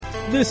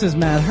This is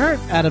Matt Hurt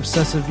at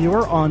Obsessive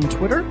Viewer on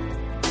Twitter.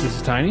 This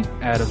is Tiny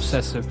at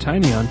Obsessive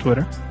Tiny on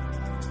Twitter.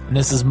 And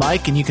this is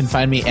Mike, and you can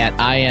find me at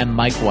I am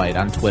Mike White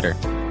on Twitter.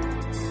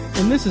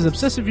 And this is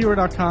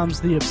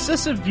ObsessiveViewer.com's The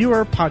Obsessive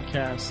Viewer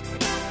Podcast.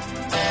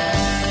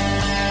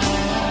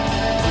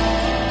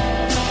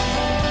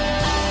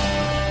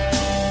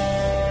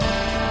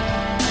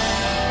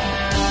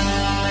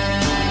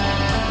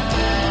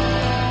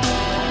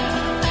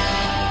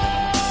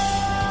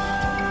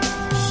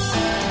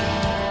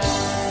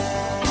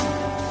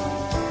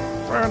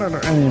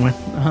 Anyway,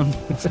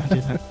 let's not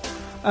do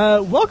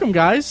that. Welcome,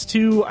 guys,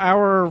 to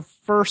our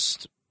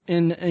first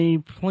in a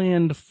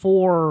planned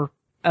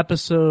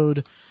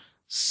 4-episode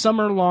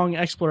summer-long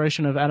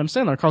exploration of Adam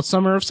Sandler called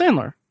Summer of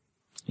Sandler.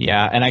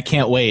 Yeah, and I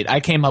can't wait. I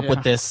came up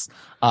with this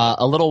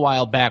a little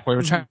while back. We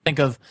were trying to think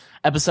of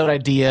episode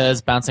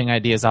ideas, bouncing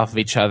ideas off of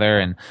each other,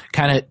 and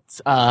kind of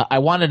I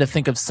wanted to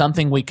think of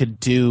something we could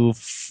do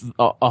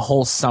a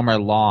whole summer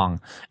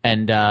long.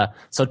 And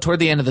so toward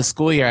the end of the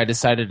school year, I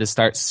decided to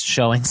start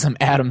showing some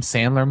Adam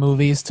Sandler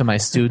movies to my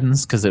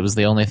students because it was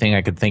the only thing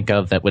I could think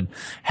of that would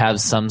have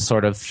some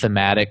sort of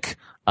thematic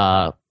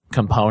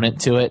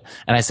component to it.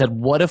 And I said,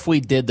 what if we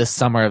did the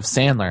Summer of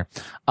Sandler?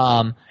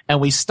 And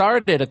we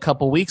started a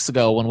couple weeks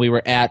ago when we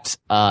were at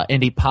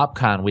Indie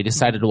PopCon. We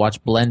decided to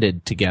watch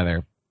Blended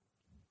together.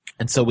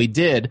 And so we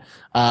did,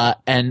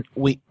 and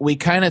we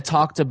kind of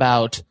talked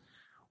about,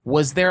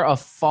 was there a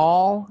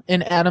fall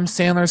in Adam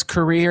Sandler's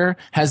career?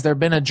 Has there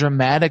been a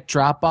dramatic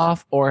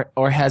drop-off, or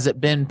has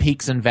it been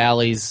peaks and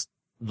valleys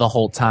the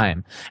whole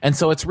time? And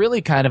so it's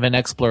really kind of an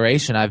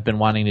exploration I've been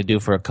wanting to do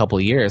for a couple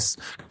of years,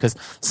 because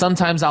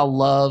sometimes I'll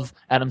love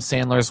Adam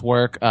Sandler's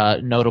work,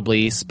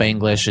 notably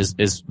Spanglish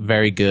is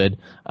very good.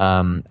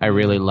 I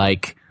really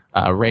like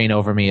Reign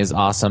Over Me is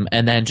awesome,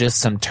 and then just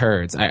some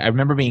turds. I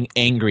remember being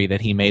angry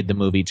that he made the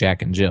movie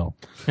Jack and Jill.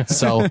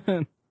 So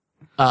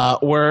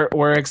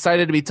we're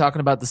excited to be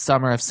talking about the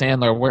Summer of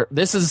Sandler.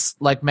 This is,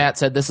 like Matt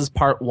said, this is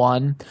part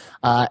 1,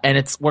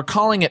 and we're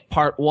calling it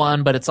part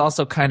 1, but it's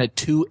also kind of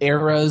 2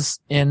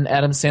 eras in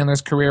Adam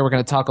Sandler's career. We're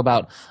going to talk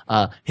about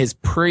his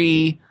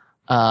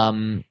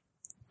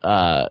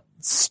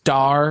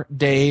star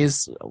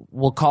days.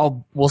 We'll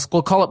call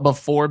it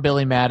before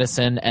Billy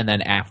Madison and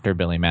then after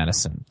Billy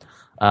Madison.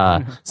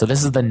 So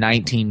this is the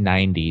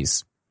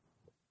 1990s.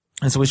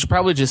 And so we should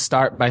probably just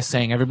start by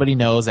saying everybody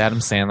knows Adam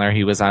Sandler.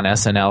 He was on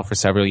SNL for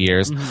several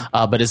years,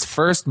 but his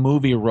first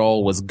movie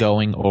role was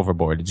Going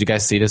Overboard. Did you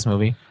guys see this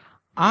movie?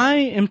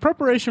 In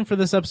preparation for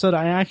this episode,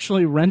 I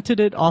actually rented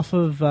it off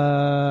of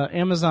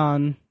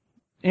Amazon.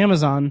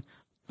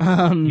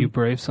 You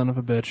brave son of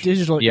a bitch.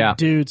 Digital, yeah.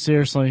 Dude,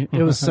 seriously.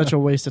 It was such a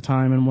waste of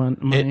time and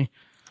money.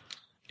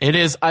 It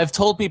is. I've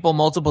told people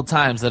multiple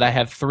times that I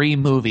have 3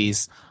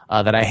 movies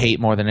that I hate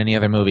more than any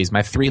other movies.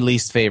 My 3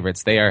 least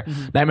favorites. They are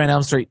Nightmare on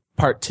Elm Street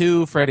Part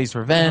 2, Freddy's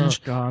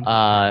Revenge,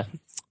 Pauly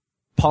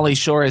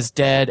Shore is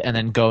Dead, and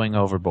then Going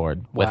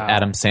Overboard with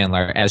Adam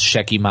Sandler as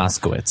Shecky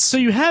Moskowitz. So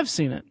you have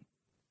seen it?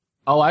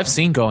 Oh, I've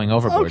seen Going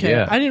Overboard, okay.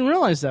 Yeah. I didn't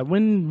realize that.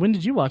 When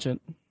did you watch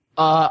it?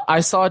 I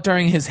saw it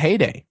during his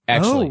heyday,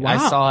 actually. Oh, wow.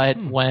 I saw it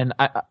when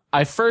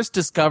I first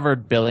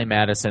discovered Billy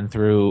Madison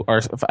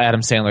or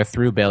Adam Sandler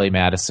through Billy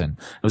Madison.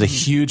 I was a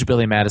huge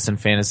Billy Madison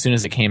fan. As soon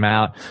as it came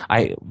out,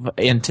 I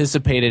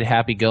anticipated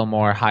Happy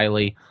Gilmore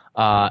highly.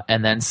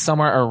 And then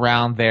somewhere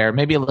around there,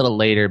 maybe a little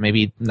later,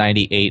 maybe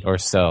 98 or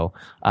so,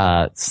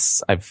 I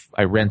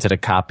rented a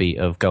copy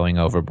of Going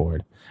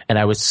Overboard, and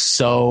I was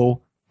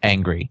so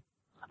angry.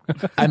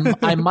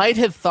 I might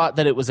have thought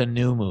that it was a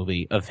new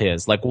movie of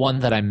his, like one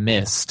that I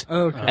missed.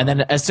 Okay. And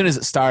then as soon as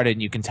it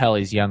started, you can tell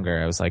he's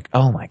younger. I was like,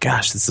 oh my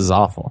gosh, this is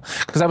awful.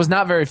 Because I was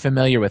not very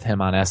familiar with him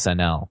on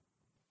SNL.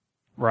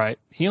 Right.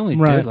 He only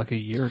did like a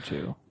year or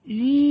 2.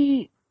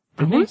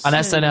 On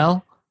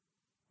SNL?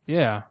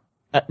 Yeah.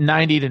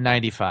 90 to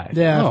 95.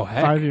 Yeah. Oh,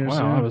 heck. 5 years.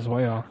 Wow, I was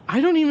way off.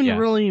 I don't even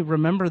really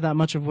remember that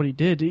much of what he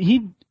did.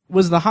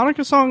 Was the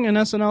Hanukkah song an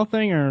SNL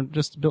thing or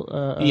just?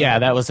 Yeah,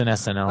 that was an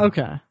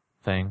SNL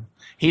thing.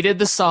 He did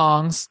the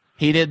songs.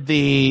 He did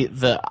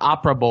the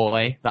opera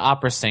boy, the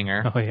opera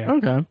singer. Oh yeah.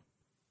 Okay.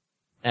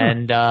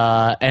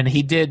 And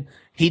he did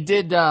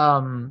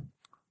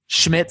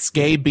Schmidt's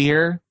Gay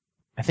Beer.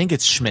 I think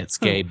it's Schmidt's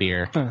Gay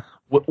Beer,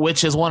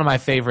 which is one of my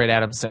favorite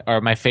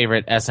my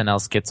favorite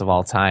SNL skits of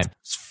all time.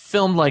 It's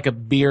filmed like a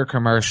beer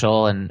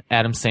commercial, and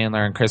Adam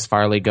Sandler and Chris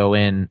Farley go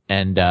in,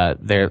 and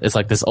it's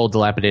like this old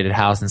dilapidated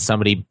house, and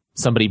somebody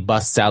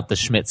busts out the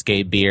Schmidt's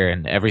Gay Beer,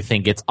 and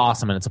everything gets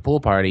awesome, and it's a pool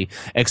party,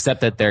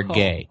 except that they're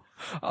gay.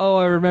 Oh,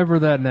 I remember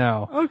that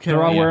now. Okay.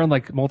 They're all wearing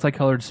like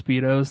multicolored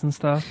Speedos and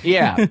stuff.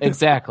 Yeah,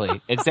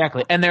 exactly.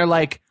 And they're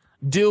like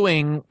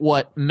doing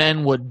what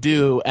men would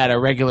do at a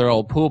regular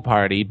old pool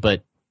party,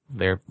 but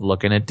they're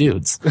looking at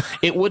dudes.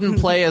 It wouldn't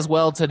play as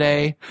well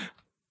today.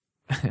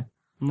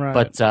 Right.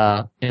 But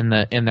in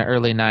the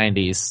early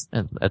 90s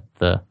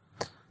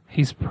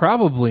He's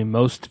probably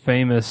most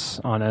famous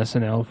on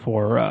SNL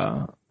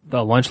for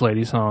the Lunch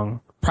Lady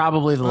song.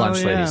 Probably the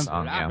Lunch Lady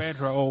song, La yeah.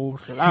 Pedro,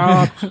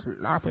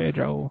 La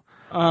Pedro.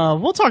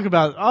 We'll talk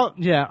about. Oh,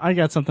 yeah, I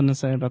got something to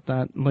say about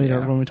that later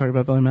when we talk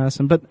about Billy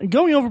Madison. But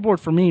Going Overboard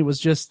for me was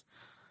just,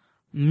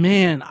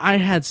 man, I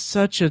had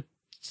such a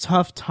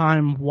tough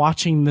time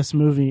watching this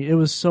movie. It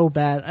was so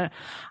bad.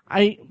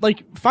 I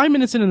like 5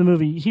 minutes into the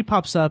movie, he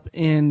pops up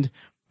and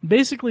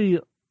basically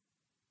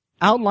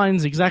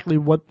outlines exactly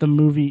what the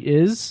movie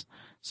is.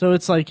 So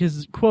it's like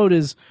his quote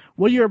is,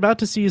 "What you're about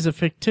to see is a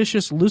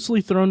fictitious,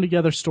 loosely thrown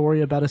together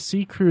story about a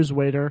sea cruise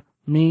waiter,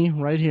 me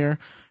right here,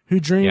 who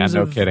dreams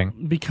of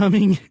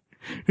becoming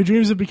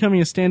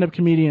a stand-up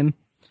comedian.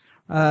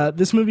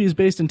 This movie is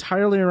based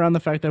entirely around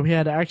the fact that we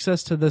had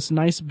access to this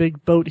nice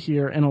big boat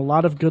here and a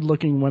lot of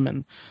good-looking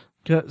women."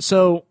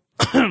 So,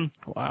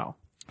 wow.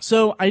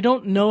 So I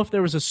don't know if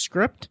there was a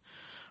script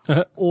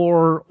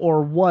or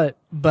what,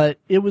 but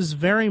it was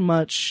very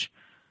much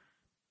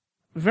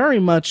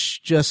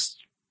just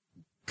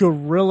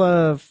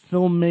guerrilla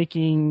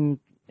filmmaking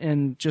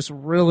and just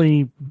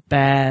really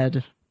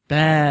bad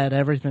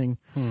everything.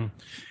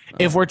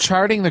 If we're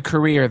charting the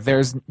career,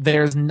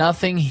 there's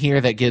nothing here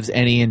that gives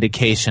any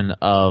indication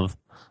of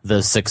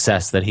the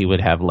success that he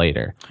would have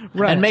later.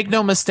 Right. And make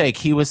no mistake,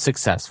 he was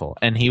successful,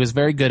 and he was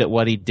very good at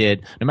what he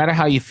did. No matter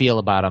how you feel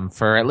about him,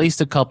 for at least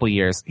a couple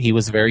years, he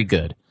was very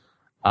good.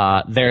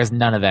 There's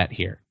none of that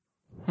here.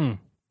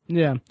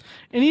 Yeah.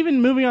 And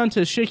even moving on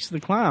to Shakes the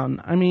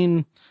Clown, I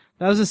mean,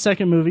 that was his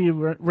second movie,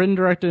 written,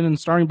 directed, and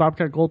starring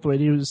Bobcat Goldthwait.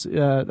 He was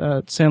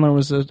Sandler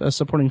was a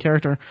supporting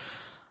character.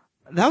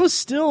 That was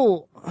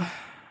still,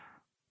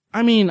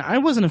 I mean, I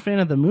wasn't a fan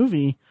of the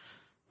movie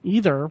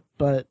either,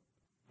 but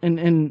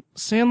and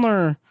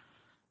Sandler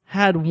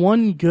had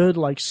one good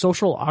like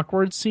social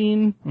awkward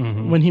scene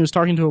when he was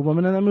talking to a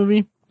woman in that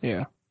movie.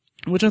 Yeah.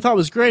 Which I thought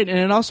was great, and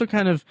it also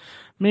kind of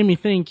made me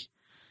think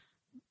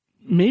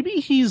maybe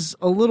he's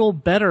a little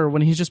better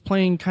when he's just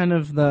playing kind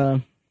of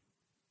the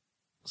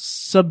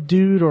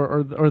subdued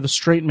or the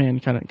straight man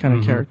kind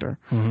of character.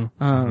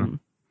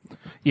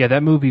 Yeah,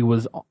 that movie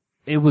was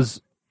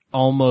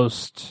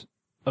almost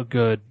a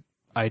good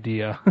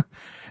idea.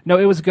 No,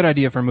 it was a good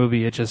idea for a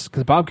movie. It just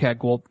because Bobcat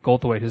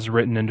Goldthwait has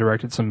written and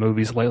directed some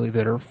movies lately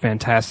that are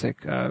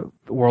fantastic. The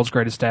World's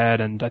Greatest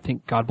Dad and I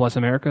think God Bless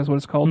America is what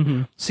it's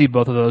called. See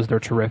both of those; they're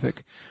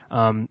terrific.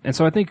 And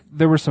so I think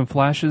there were some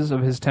flashes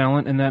of his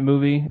talent in that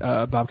movie,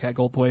 Bobcat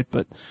Goldthwait,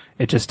 but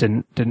it just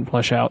didn't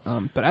flesh out.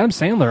 But Adam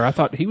Sandler, I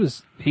thought he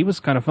was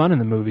kind of fun in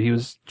the movie. He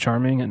was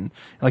charming, and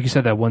like you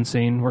said, that one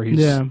scene where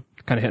he's kind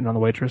of hitting on the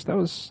waitress, that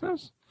was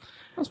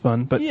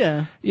fun. But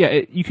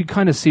you could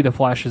kind of see the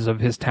flashes of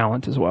his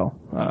talent as well,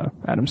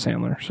 Adam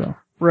Sandler. So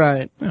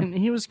right, and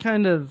he was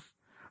kind of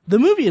the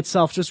movie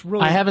itself just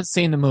really. I haven't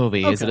seen the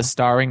movie. Okay. Is it a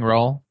starring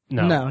role?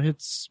 No,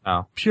 it's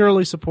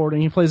purely supporting.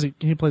 He plays a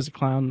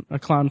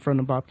clown friend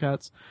of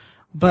Bobcat's,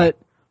 but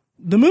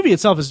the movie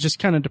itself is just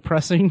kind of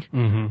depressing.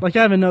 Like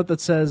I have a note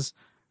that says,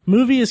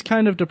 "Movie is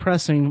kind of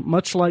depressing,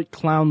 much like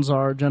clowns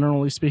are,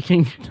 generally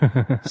speaking."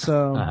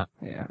 So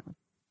yeah.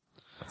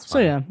 So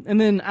yeah,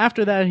 and then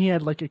after that he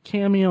had like a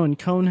cameo in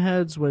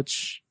Coneheads,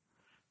 which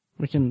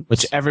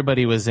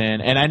everybody was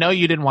in. And I know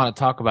you didn't want to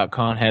talk about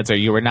Coneheads, or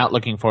you were not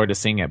looking forward to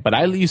seeing it, but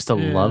I used to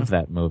love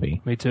that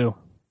movie. Me too.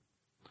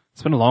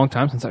 It's been a long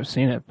time since I've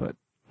seen it, but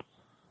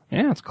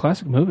yeah, it's a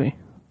classic movie.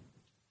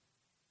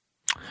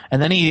 And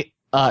then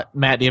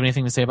Matt, do you have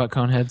anything to say about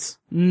Coneheads?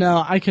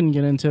 No, I couldn't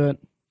get into it.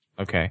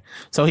 Okay.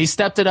 So he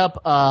stepped it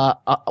up.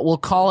 We'll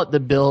call it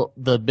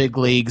the big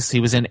leagues. He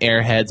was in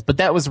Airheads, but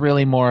that was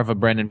really more of a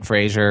Brendan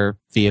Fraser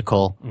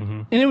vehicle.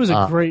 And it was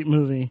a great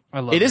movie.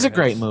 It is a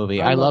great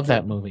movie. I love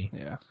that movie.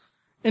 Yeah.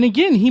 And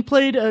again, he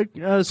played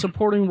a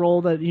supporting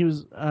role that he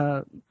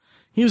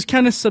was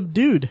kind of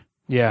subdued.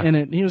 Yeah. In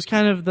it, he was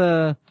kind of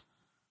the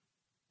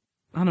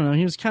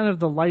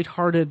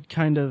lighthearted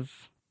kind of,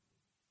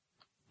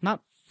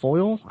 not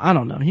foil. I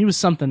don't know. He was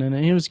something in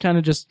it. He was kind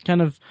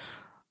of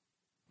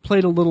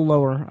played a little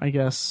lower, I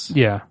guess.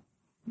 Yeah.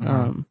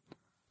 I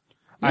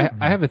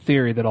have a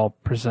theory that I'll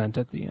present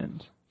at the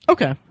end.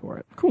 Okay. For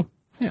it. Cool.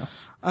 Yeah.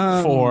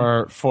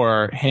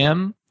 For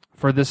him?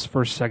 For this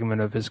first segment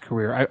of his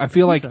career. I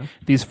feel like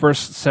these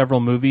first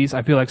several movies,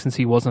 I feel like since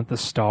he wasn't the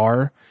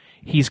star,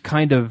 he's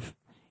kind of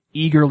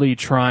eagerly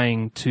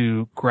trying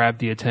to grab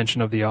the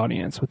attention of the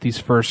audience with these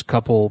first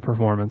couple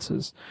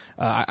performances.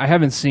 I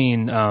haven't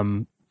seen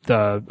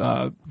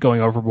the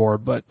Going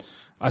Overboard, but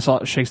I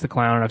saw Shakes the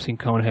Clown, and I've seen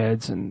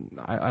Coneheads, and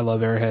I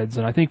love Airheads.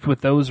 And I think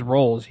with those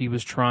roles, he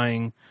was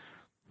trying.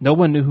 No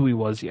one knew who he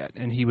was yet,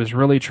 and he was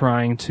really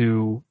trying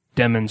to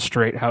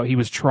demonstrate how he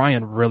was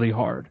trying really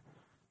hard.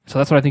 So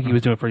that's what I think he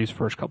was doing for these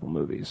first couple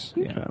movies.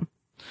 Okay. Yeah.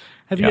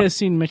 Have you guys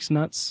seen Mixed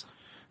Nuts?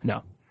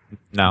 No.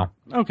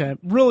 Okay,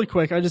 really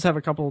quick. I just have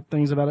a couple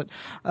things about it.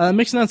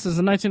 Mixed Nuts is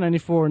a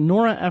 1994.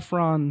 Nora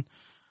Ephron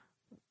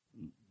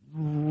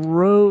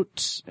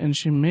wrote, and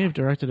she may have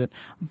directed it,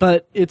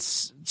 but it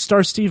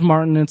stars Steve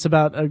Martin. It's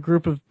about a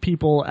group of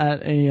people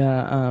at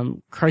a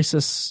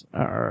crisis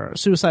or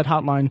suicide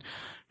hotline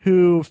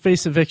who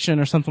face eviction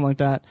or something like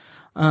that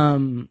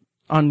on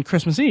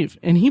Christmas Eve.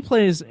 And he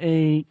plays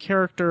a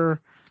character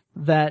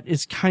that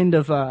is kind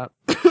of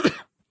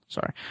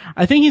Sorry.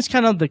 I think he's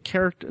kind of the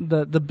character,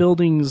 the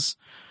building's,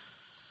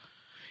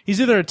 he's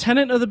either a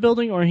tenant of the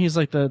building or he's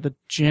like the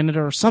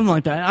janitor or something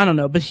like that. I don't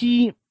know. But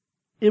it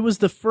was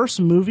the first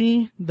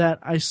movie that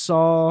I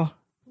saw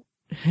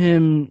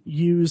him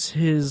use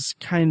his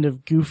kind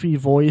of goofy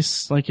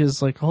voice, like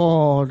his like,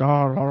 oh,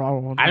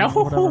 I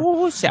know.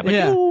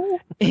 Yeah.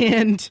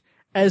 And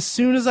as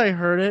soon as I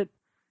heard it,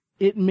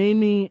 it made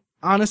me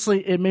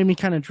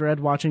kind of dread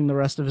watching the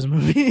rest of his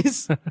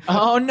movies.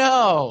 Oh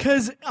no.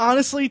 Cause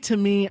honestly, to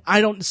me,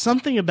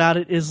 something about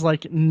it is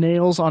like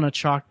nails on a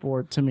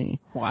chalkboard to me.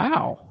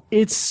 Wow.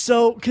 It's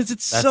so, cause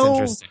it's That's so,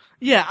 interesting.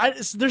 yeah,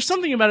 there's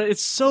something about it.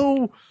 It's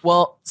so.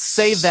 Well,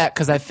 save that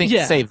because I think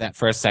save that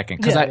for a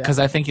second because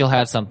I think you'll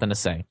have something to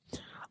say.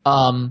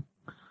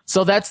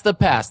 So that's the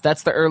past.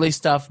 That's the early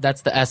stuff.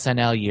 That's the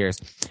SNL years.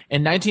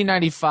 In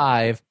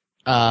 1995,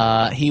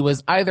 he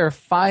was either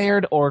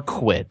fired or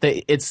quit.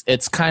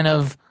 It's kind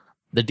of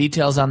the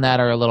details on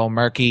that are a little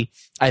murky.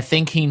 I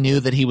think he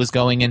knew that he was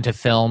going into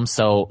film,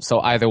 so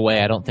either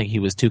way, I don't think he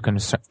was too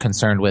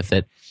concerned with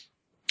it.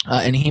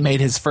 And he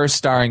made his first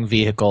starring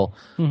vehicle,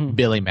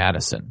 Billy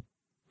Madison.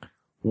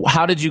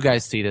 How did you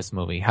guys see this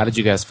movie? How did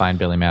you guys find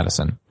Billy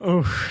Madison?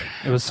 Oh,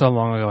 It was so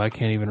long ago, I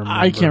can't even remember.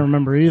 I can't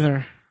remember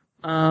either.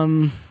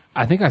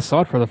 I think I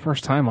saw it for the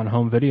first time on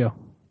home video.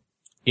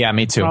 Yeah,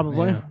 me too.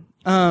 Probably.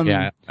 Yeah.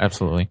 Yeah,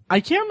 absolutely. I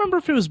can't remember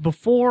if it was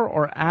before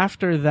or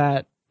after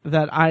that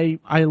I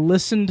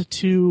listened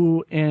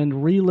to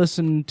and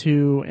re-listened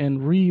to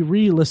and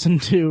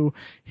re-listened to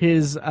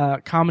his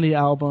comedy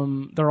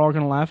album, They're All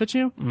Gonna Laugh at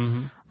You.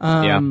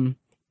 Mm-hmm.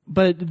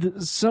 But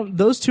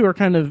those two are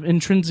kind of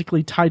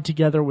intrinsically tied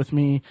together with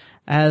me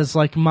as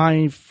like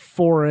my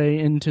foray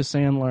into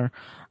Sandler.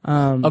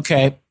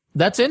 Okay,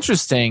 that's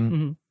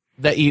interesting.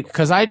 That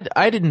because I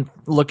didn't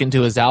look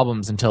into his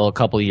albums until a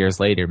couple of years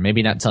later,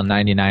 maybe not until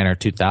 99 or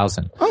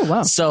 2000. Oh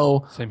wow!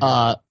 So,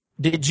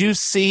 did you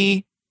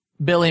see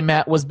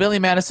was Billy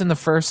Madison the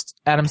first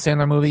Adam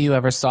Sandler movie you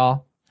ever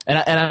saw? And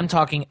I'm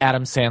talking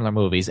Adam Sandler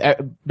movies.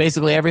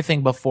 Basically,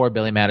 everything before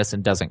Billy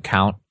Madison doesn't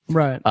count.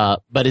 Right.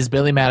 But is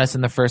Billy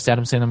Madison the first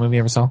Adam Sandler movie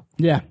you ever saw?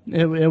 Yeah,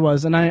 it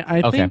was, and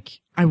I think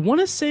I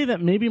want to say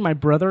that maybe my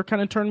brother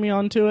kind of turned me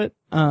on to it.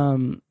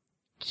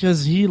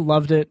 Because he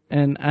loved it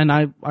and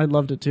I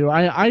loved it too.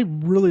 I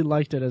really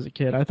liked it as a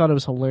kid. I thought it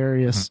was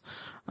hilarious.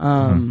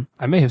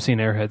 I may have seen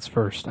Airheads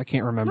first. I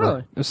can't remember. Really?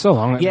 It was so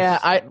long. Yeah,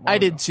 I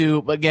did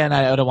too. But again,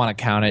 I don't want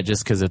to count it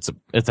just because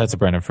that's a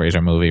Brendan Fraser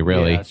movie,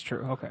 really. Yeah, that's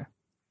true. Okay.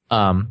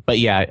 But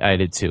yeah, I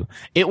did too.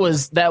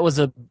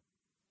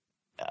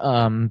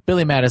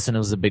 Billy Madison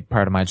was a big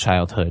part of my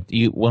childhood.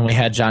 When we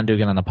had John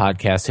Dugan on the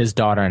podcast, his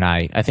daughter and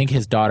I think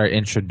his daughter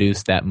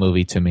introduced that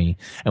movie to me,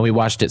 and we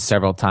watched it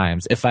several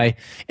times. If I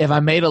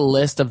made a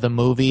list of the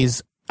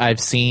movies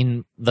I've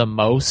seen the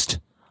most,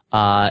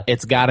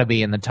 it's got to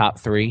be in the top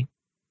 3.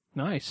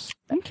 Nice.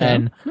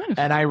 Okay.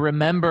 And I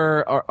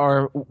remember,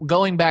 or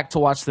going back to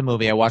watch the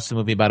movie, I watched the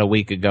movie about a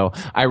week ago.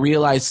 I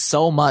realized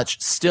so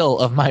much still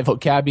of my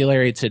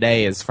vocabulary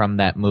today is from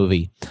that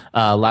movie.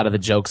 A lot of the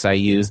jokes I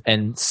use,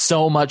 and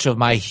so much of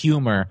my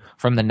humor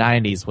from the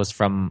 90s was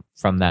from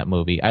that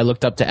movie. I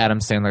looked up to Adam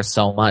Sandler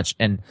so much,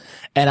 and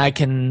I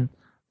can,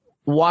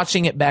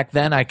 watching it back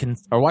then,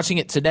 watching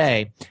it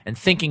today and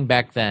thinking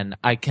back then,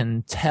 I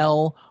can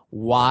tell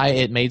why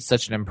it made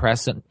such an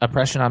impression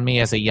on me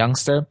as a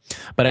youngster,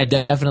 but I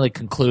definitely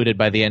concluded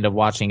by the end of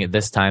watching it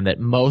this time that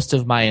most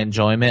of my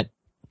enjoyment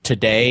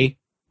today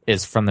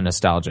is from the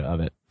nostalgia of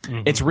it.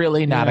 Mm-hmm. It's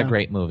really not a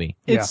great movie.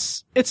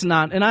 It's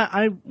not. And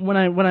I when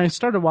I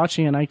started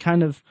watching it, I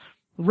kind of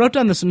wrote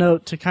down this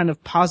note to kind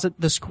of posit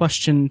this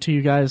question to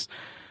you guys.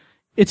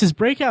 It's his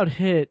breakout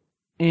hit,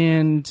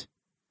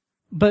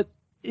 but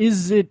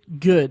is it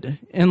good?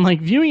 And like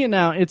viewing it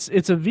now,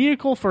 it's a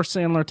vehicle for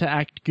Sandler to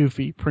act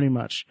goofy, pretty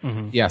much.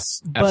 Mm-hmm.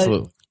 Yes,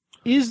 absolutely.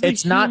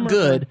 It's not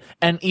good,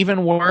 and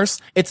even worse,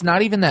 it's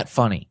not even that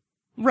funny.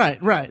 Right.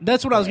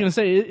 That's what I was going to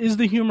say. Is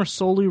the humor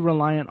solely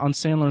reliant on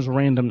Sandler's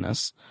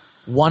randomness?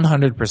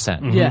 100%.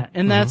 Mm-hmm. Yeah,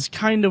 and that's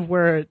kind of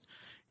where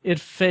it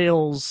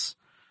fails.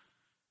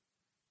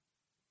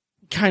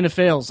 Kind of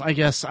fails, I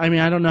guess. I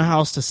mean, I don't know how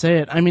else to say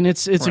it. I mean,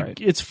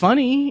 it's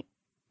funny.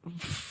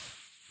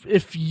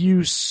 If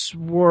you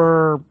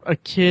were a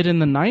kid in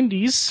the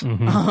 90s.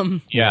 Mm-hmm.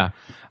 Yeah.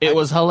 It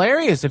was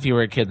hilarious if you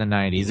were a kid in the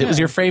 90s. Yeah. It was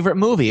your favorite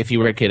movie if you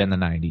were a kid in the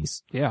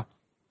 90s. Yeah.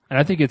 And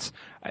I think it's,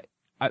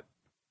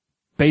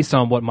 based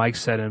on what Mike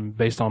said and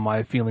based on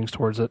my feelings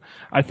towards it,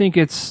 I think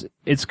it's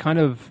kind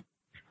of,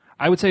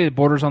 I would say it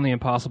borders on the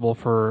impossible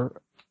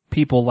for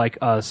people like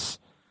us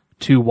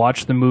to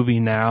watch the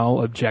movie now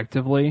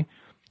objectively.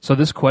 So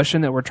this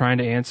question that we're trying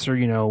to answer,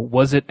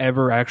 was it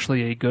ever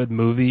actually a good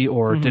movie,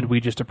 or did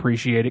we just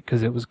appreciate it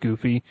because it was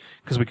goofy,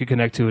 because we could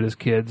connect to it as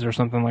kids or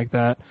something like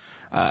that?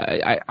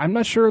 I'm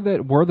not sure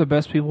that we're the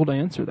best people to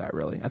answer that,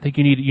 really. I think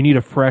you need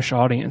a fresh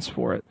audience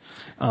for it.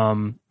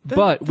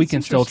 But we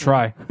can still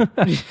try.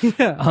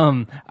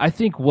 Yeah. I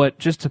think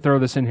just to throw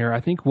this in here, I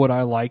think what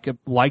I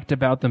liked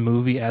about the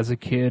movie as a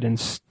kid and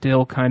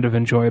still kind of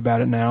enjoy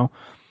about it now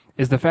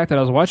is the fact that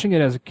I was watching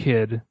it as a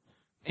kid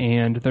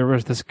and there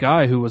was this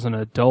guy who was an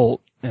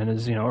adult in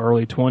his,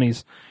 early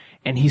 20s,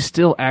 and he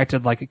still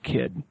acted like a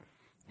kid.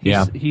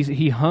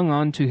 He hung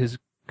on to his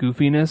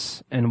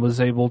goofiness and was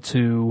able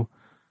to,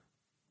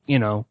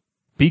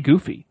 be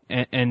goofy.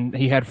 And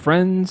he had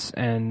friends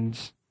and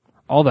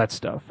all that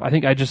stuff. I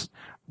think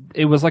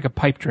it was like a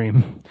pipe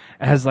dream.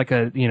 As like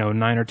a,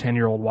 9 or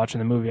 10-year-old watching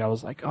the movie, I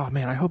was like, oh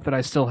man, I hope that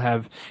I still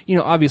have,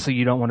 obviously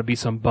you don't want to be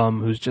some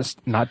bum who's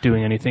just not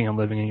doing anything and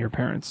living in your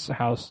parents'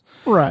 house.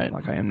 Right.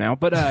 Like I am now.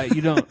 But,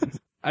 you don't,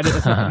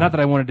 not that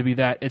I wanted to be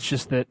that. It's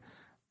just that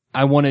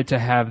I wanted to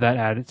have that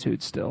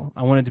attitude still.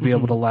 I wanted to be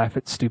able to laugh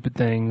at stupid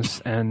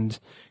things and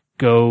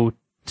go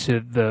to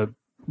the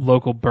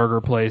local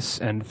burger place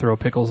and throw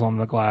pickles on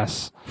the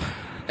glass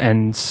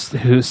and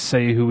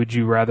who would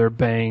you rather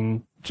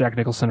bang, Jack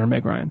Nicholson or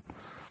Meg Ryan?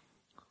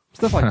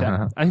 Stuff like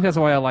that. I think that's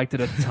why I liked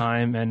it at the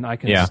time, and I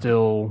can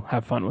still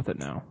have fun with it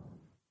now.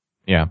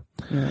 Yeah.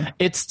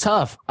 It's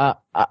tough.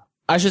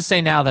 I should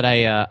say now that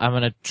I'm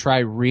going to try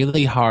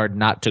really hard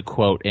not to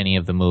quote any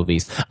of the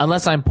movies,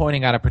 unless I'm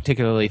pointing out a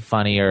particularly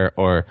funny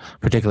or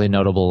particularly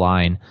notable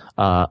line.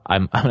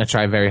 I'm going to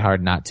try very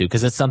hard not to,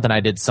 because it's something I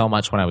did so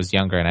much when I was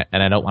younger,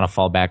 and I don't want to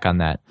fall back on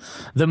that.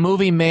 The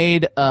movie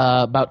made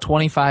about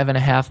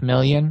 $25.5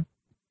 million,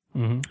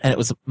 and it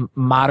was a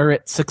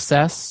moderate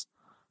success.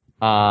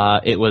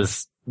 It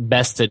was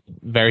bested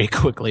very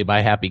quickly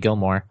by Happy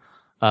Gilmore.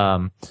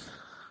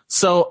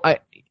 So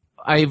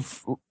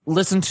I've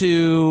listened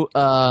to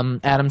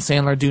Adam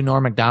Sandler do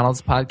Norm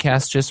Macdonald's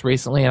podcast just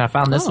recently, and I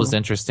found this was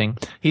interesting.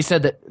 He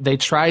said that they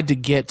tried to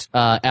get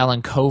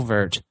Alan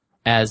Covert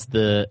as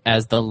the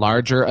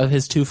larger of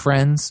his two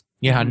friends.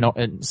 You know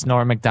how it's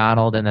Norm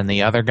Macdonald and then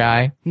the other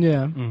guy?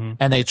 Yeah. Mm-hmm.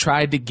 And they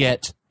tried to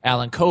get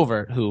Alan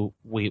Covert, who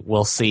we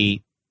will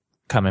see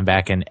coming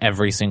back in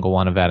every single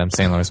one of Adam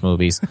Sandler's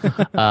movies.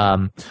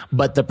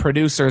 But the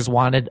producers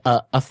wanted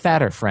a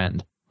fatter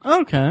friend.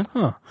 Okay.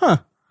 Huh.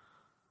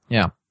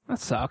 Yeah. That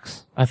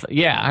sucks.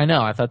 I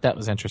know. I thought that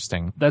was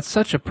interesting. That's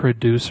such a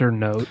producer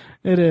note.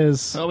 It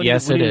is. Oh,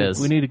 it is.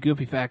 We need a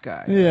goofy fat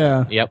guy.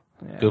 Yeah. Yep.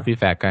 Yeah. Goofy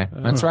fat guy.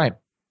 That's right.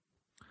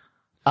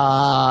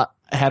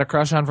 Had a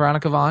crush on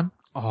Veronica Vaughn.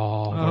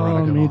 Oh,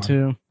 Veronica me Vaughn.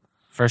 too.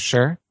 For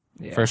sure.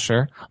 Yeah. For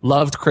sure.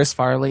 Loved Chris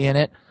Farley in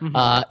it.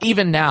 Mm-hmm.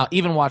 Even now,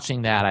 even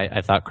watching that,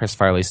 I thought Chris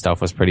Farley's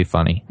stuff was pretty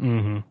funny.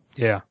 Mm-hmm.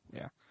 Yeah.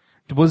 Yeah.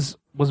 Was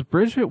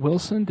Bridget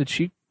Wilson, did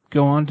she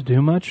go on to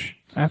do much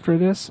after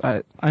this?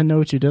 I know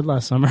what you did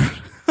last summer.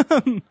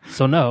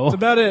 So no. That's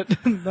about it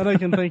that I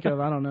can think of.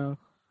 I don't know.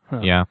 Huh.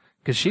 Yeah.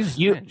 Because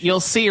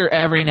you'll see her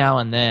every now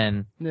and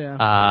then.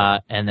 Yeah.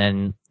 And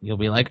then you'll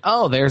be like,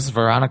 oh, there's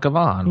Veronica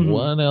Vaughn. Mm-hmm.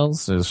 What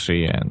else is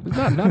she in?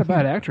 Not a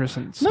bad actress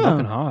and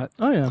smoking hot.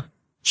 Oh yeah.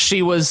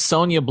 She was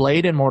Sonya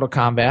Blade in Mortal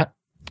Kombat.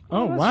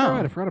 Oh wow.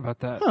 Right. I forgot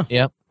about that. Huh.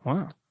 Yep.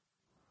 Wow.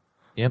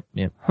 Yep.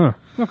 Huh.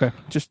 Okay.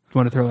 Just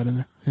want to throw that in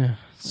there. Yeah.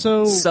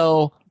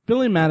 So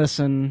Billy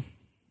Madison.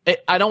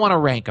 I don't want to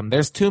rank them.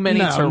 There's too many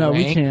to rank. No,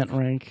 we can't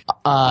rank.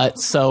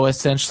 So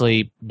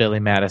essentially, Billy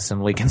Madison,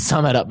 we can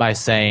sum it up by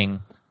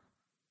saying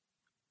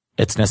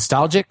it's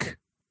nostalgic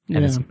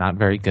and it's not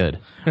very good.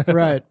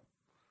 Right.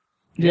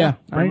 Yeah.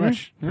 Pretty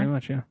much. Pretty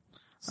much, yeah.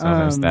 So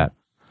there's that.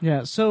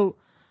 Yeah. So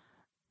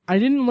I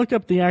didn't look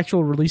up the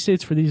actual release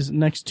dates for these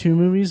next two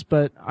movies,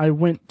 but I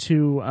went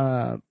to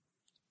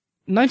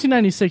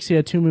 1996. He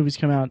had two movies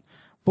come out,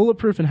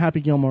 Bulletproof and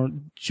Happy Gilmore.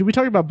 Should we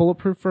talk about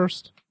Bulletproof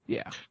first?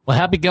 Yeah. Well,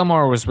 Happy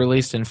Gilmore was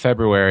released in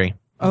February.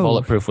 Oh.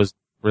 Bulletproof was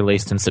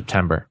released in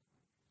September.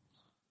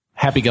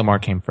 Happy Gilmore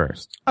came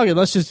first. Okay,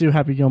 let's just do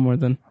Happy Gilmore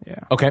then.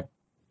 Yeah. Okay.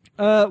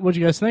 What'd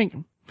you guys think?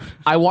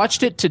 I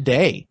watched it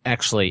today,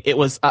 actually. It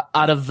was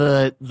out of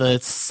the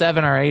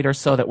 7 or 8 or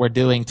so that we're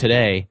doing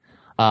today.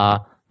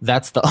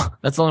 That's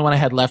the only one I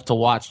had left to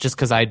watch, just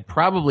because I'd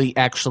probably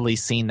actually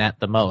seen that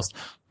the most.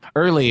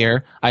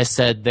 Earlier, I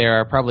said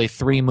there are probably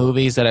 3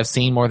 movies that I've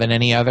seen more than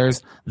any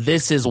others.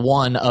 This is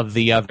one of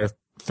the other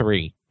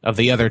 3, of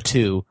the other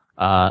 2,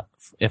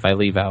 if I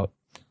leave out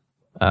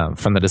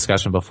from the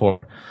discussion before.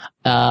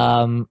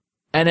 And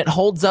it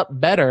holds up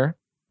better.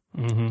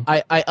 Mm-hmm.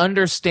 I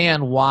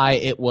understand why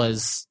it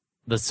was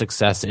the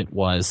success it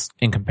was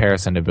in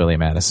comparison to Billy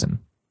Madison.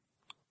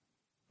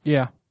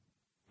 Yeah.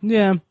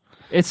 Yeah.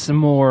 It's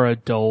more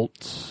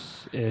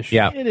adult-ish.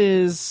 Yeah. It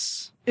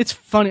is. It's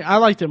funny. I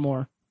liked it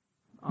more.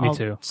 Me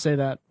too. Say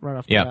that right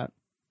off the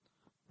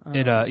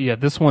bat.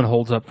 This one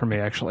holds up for me,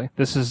 actually.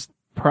 This is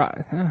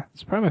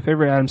it's probably my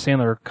favorite Adam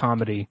Sandler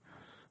comedy,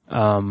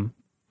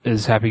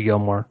 is Happy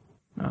Gilmore.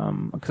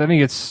 Because I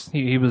think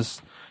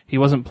he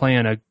wasn't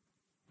playing a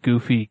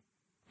goofy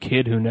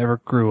kid who never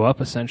grew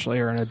up, essentially,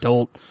 or an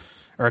adult,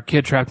 or a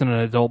kid trapped in an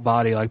adult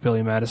body like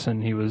Billy Madison.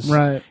 He was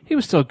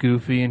still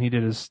goofy, and he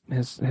did his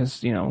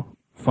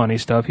funny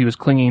stuff. He was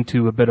clinging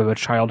to a bit of a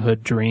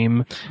childhood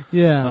dream,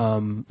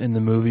 in the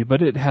movie,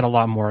 but it had a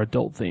lot more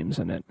adult themes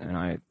in it, and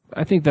I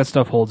think that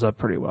stuff holds up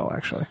pretty well,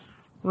 actually.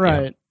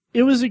 Right. Yeah.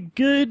 It was a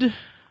good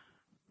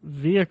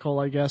vehicle,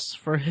 I guess,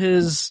 for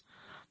his.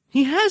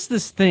 He has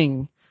this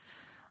thing.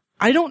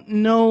 I don't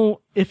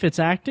know if it's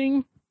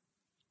acting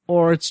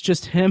or it's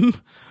just him,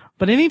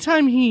 But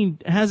anytime he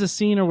has a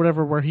scene or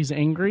whatever where he's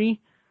angry,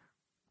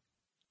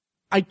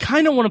 I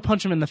kind of want to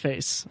punch him in the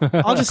face.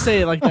 I'll just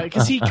say it like that,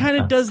 because he kind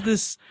of does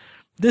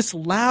this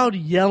loud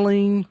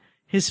yelling.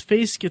 His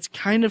face gets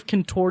kind of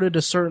contorted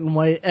a certain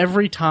way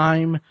every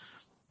time.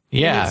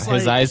 Yeah,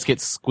 his eyes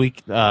get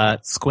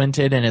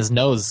squinted, and his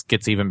nose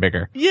gets even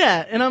bigger.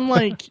 Yeah, and I'm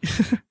like,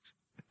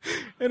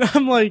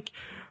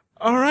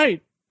 all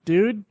right,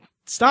 dude,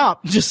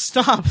 stop, just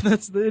stop.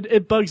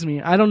 It bugs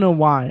me. I don't know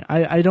why.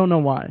 I don't know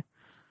why.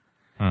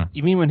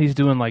 You mean when he's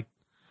doing like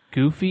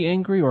goofy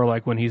angry, or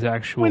like when he's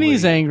actually when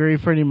he's angry,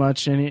 pretty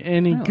much,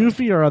 any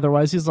goofy or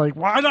otherwise, he's like,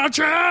 why not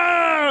you?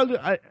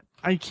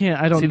 I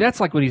can't. I don't see. That's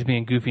like when he's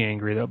being goofy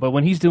angry though. But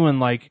when he's doing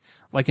like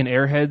in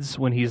Airheads,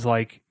 when he's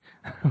like.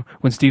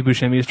 When Steve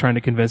Buscemi is trying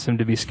to convince him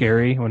to be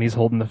scary when he's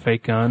holding the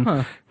fake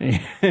gun,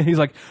 he's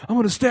like, "I'm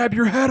going to stab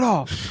your head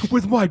off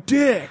with my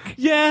dick."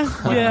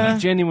 Yeah. He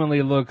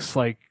genuinely looks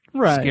like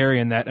scary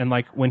in that, and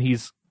like when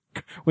he's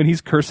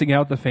cursing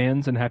out the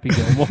fans in Happy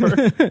Gilmore,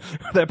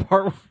 that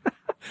part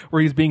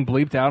where he's being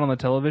bleeped out on the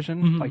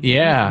television, like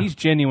he's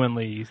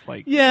genuinely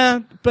like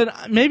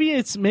but maybe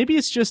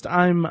it's just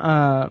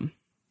I'm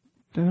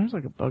there's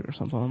like a bug or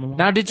something on the wall.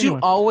 Now, did you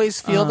always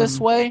feel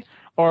this way?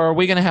 Or are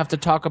we going to have to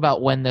talk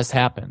about when this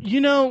happened?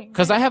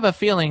 Because I have a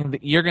feeling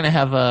that we're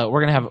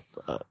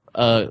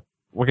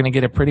going to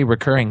get a pretty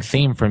recurring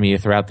theme from you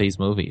throughout these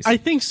movies. I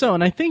think so,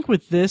 and I think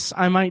with this,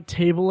 I might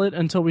table it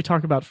until we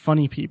talk about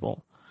funny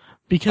people,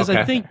 because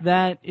I think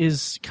that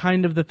is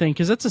kind of the thing.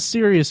 Because it's a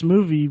serious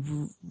movie,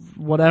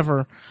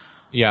 whatever.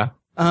 Yeah.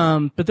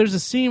 But there's a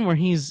scene where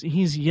he's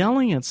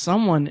yelling at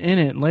someone in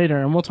it later,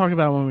 and we'll talk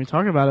about it when we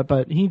talk about it.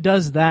 But he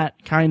does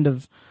that kind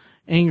of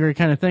angry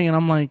kind of thing, and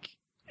I'm like.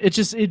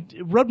 It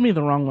rubbed me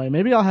the wrong way.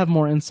 Maybe I'll have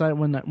more insight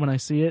when I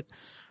see it.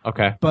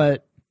 Okay.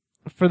 But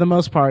for the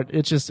most part,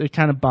 it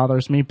kind of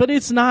bothers me. But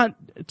it's not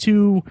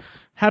to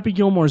Happy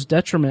Gilmore's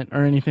detriment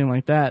or anything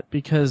like that,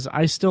 because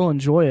I still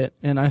enjoy it,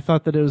 and I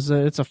thought that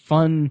it's a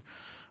fun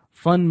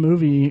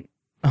movie.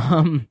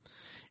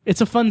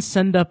 It's a fun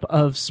send up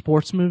of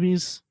sports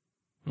movies.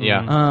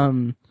 Yeah.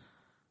 And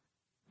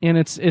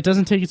it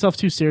doesn't take itself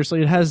too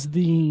seriously. It has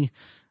the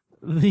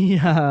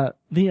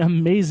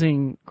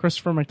amazing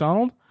Christopher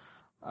McDonald.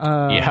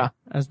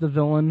 As the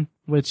villain,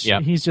 which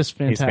he's just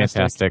fantastic. He's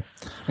fantastic.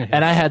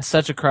 And I had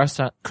such a crush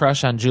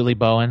on Julie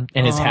Bowen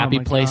in his Happy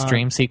Place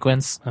dream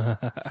sequence.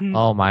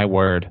 Oh my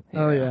word.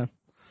 Oh yeah.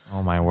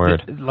 Oh my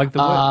word. Like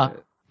the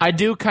I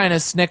do kind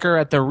of snicker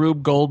at the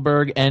Rube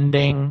Goldberg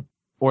ending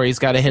where he's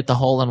got to hit the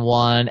hole in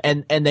one,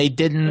 and they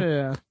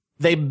didn't.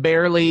 They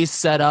barely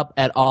set up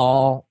at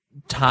all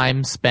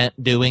time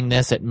spent doing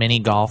this at mini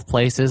golf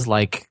places.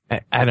 Like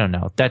I don't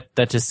know.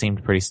 That just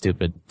seemed pretty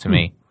stupid to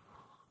me.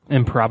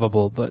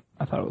 Improbable, but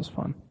I thought it was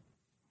fun.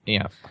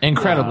 Yeah,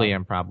 incredibly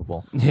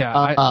improbable.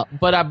 Yeah,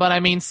 but I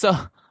mean, so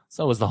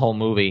was the whole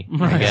movie,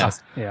 I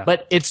guess. Yeah.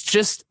 But it's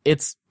just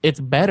it's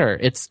better.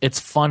 It's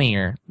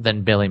funnier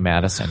than Billy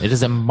Madison. It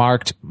is a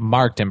marked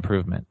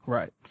improvement.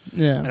 Right.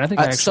 Yeah. And I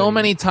think so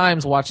many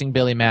times watching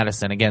Billy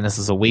Madison, again, this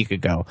is a week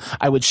ago,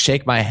 I would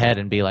shake my head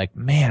and be like,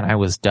 "Man, I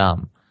was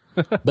dumb."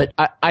 But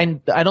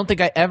I don't think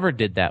I ever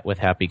did that with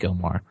Happy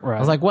Gilmore. Right. I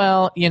was like,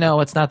 well,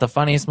 it's not the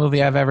funniest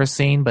movie I've ever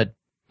seen, but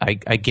I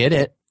get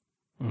it.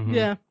 Mm-hmm.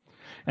 Yeah.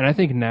 And I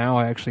think now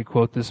I actually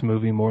quote this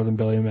movie more than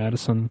Billy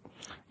Madison.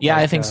 Yeah,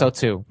 I think so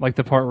too. Like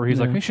the part where he's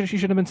like, she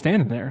should have been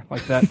standing there.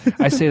 Like that.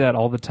 I say that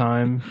all the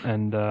time.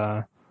 And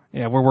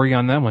we're working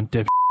on that one,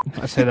 dip.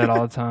 I say that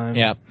all the time.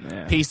 Yeah.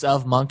 Piece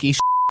of monkey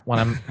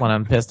when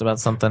I'm pissed about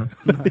something.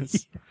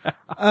 Nice.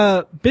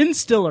 Ben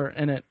Stiller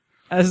in it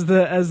as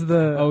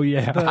the oh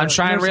yeah. I'm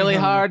trying really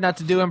hard not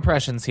to do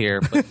impressions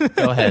here, but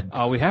go ahead.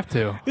 Oh, we have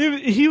to.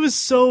 He was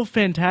so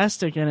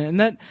fantastic in it, and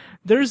that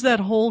there's that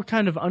whole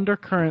kind of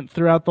undercurrent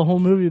throughout the whole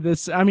movie.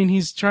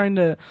 He's trying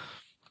to,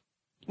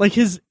 like,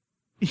 he's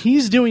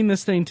doing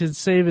this thing to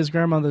save his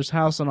grandmother's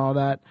house and all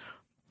that,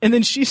 and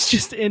then she's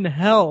just in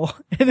hell,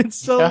 and it's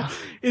so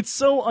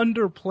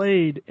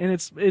underplayed, and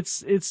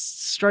it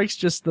strikes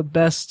just the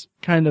best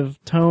kind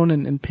of tone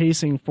and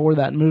pacing for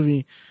that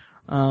movie.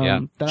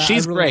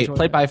 She's really great,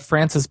 played by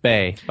Frances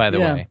Bay, by the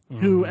way,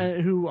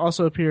 who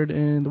also appeared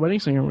in The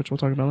Wedding Singer, which we'll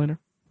talk about later.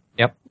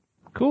 Yep,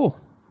 cool.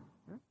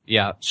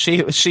 Yeah,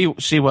 she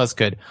was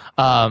good.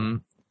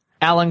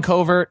 Alan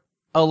Covert,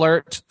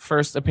 alert!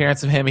 First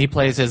appearance of him. He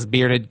plays his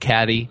bearded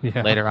caddy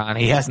later on.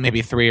 He has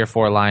maybe 3 or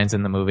 4 lines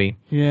in the movie.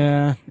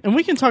 Yeah, and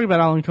we can talk about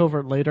Alan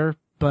Covert later,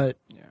 but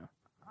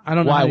I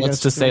don't know. Why?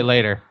 What's to say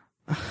later?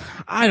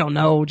 I don't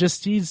know.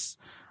 Just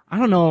I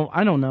don't know.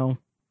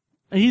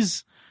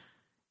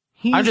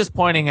 I'm just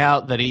pointing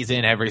out that he's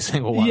in every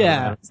single one.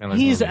 Yeah,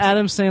 he's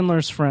Adam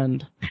Sandler's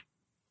friend.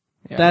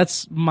 Yeah.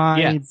 That's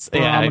my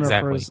barometer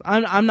for his.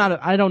 I'm not.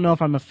 I don't know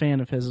if I'm a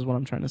fan of his. Is what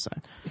I'm trying to say.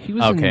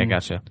 I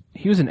gotcha.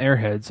 He was in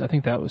Airheads. I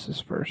think that was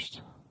his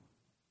first.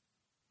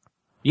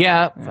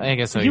 Yeah, I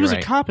guess so. He was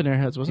right. a cop in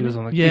Airheads, wasn't he? Was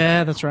on the,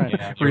 that's right.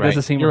 Where he does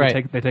the scene where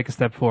they take a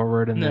step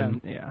forward and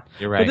then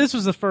You're right. But this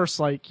was the first,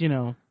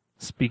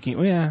 speaking.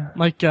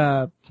 like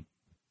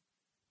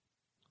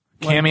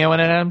cameo in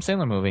an Adam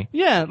Sandler movie.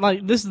 Yeah,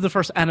 like this is the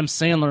first Adam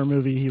Sandler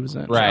movie he was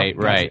in. Right,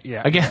 so. right.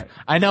 Yeah. Again, Right.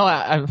 I know.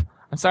 I'm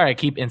sorry. I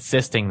keep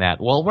insisting that.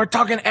 Well, we're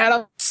talking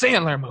Adam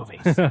Sandler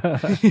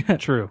movies.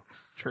 True.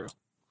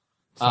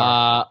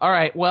 All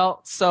right.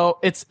 Well, so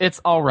it's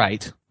all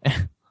right.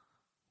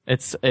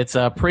 It's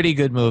a pretty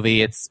good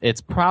movie. It's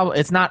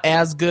not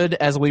as good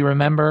as we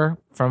remember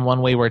from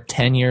when we were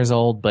 10 years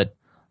old, but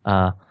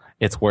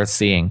it's worth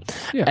seeing.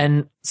 Yeah.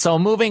 And so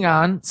moving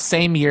on,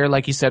 same year,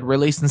 like you said,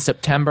 released in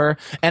September.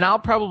 And I'll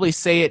probably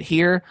say it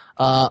here,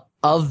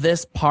 of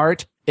this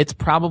part, it's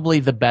probably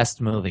the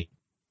best movie.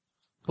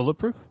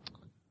 Bulletproof?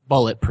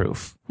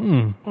 Bulletproof.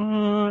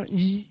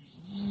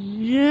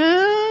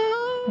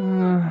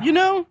 Yeah. You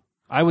know?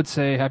 I would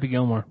say Happy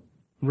Gilmore.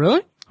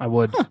 Really? I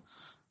would. Huh.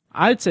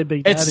 I'd say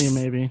Big Daddy, It's-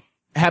 maybe.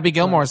 Happy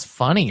Gilmore's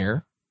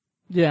funnier.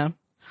 Yeah.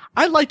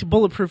 I liked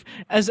Bulletproof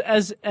as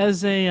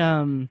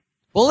a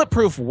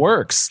Bulletproof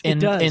works It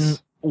does. in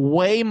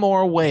way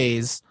more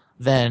ways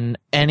than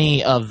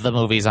any of the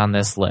movies on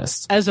this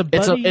list. as a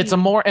buddy. It's a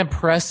more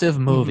impressive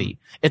movie.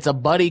 It's a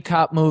buddy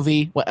cop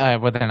movie. Well,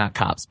 they're not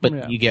cops, but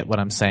Yeah. you get what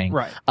I'm saying.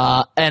 Right.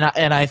 And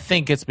I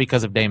think it's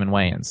because of Damon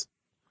Wayans.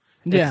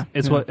 yeah.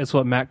 It's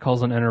what Matt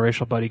calls an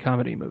interracial buddy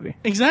comedy movie.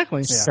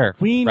 Exactly. Sure.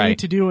 We Right. need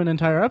to do an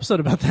entire episode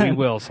about that. We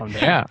will someday.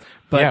 Yeah.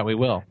 But- yeah, we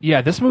will.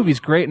 Yeah, this movie's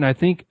great, and I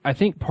think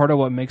part of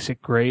what makes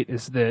it great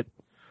is that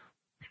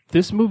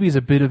this movie's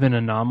a bit of an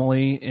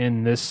anomaly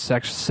in this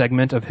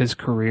segment of his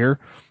career,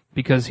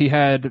 because he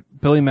had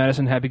Billy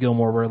Madison, Happy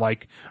Gilmore, where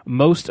like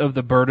most of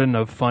the burden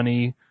of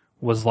funny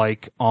was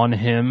like on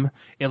him.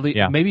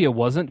 Yeah. Maybe it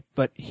wasn't,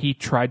 but he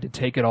tried to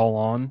take it all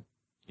on.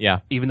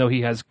 Yeah. Even though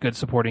he has good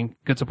supporting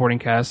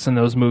casts in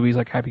those movies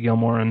like Happy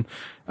Gilmore and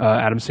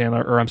Adam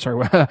Sandler, or I'm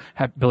sorry,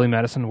 Billy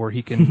Madison, where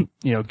he can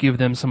give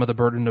them some of the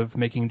burden of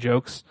making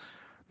jokes,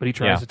 but he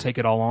tries to take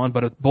it all on.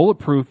 But with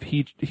Bulletproof,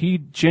 he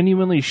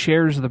genuinely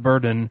shares the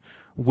burden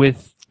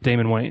with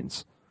Damon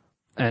Wayans,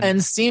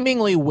 And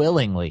seemingly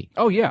willingly.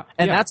 oh yeah,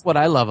 And yeah. that's what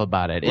I love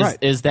about it, Right.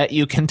 is that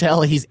you can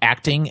tell he's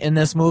acting in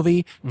this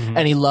movie,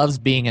 and he loves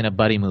being in a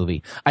buddy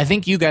movie. I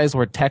think you guys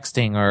were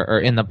texting or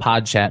in the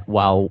pod chat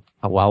while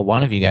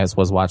one of you guys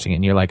was watching it,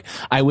 and you're like,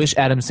 I wish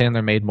Adam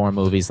Sandler made more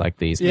movies like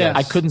these. Yes.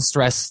 I couldn't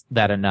stress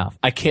that enough.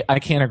 I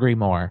can't agree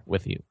more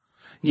with you.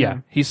 Yeah,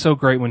 he's so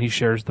great when he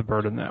shares the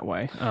burden that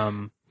way.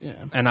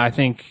 Yeah. And I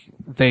think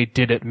they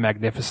did it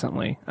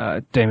magnificently,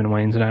 Damon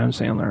Wayans and Adam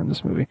Sandler in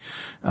this movie.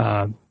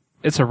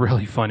 It's a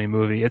really funny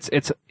movie.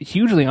 It's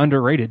hugely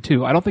underrated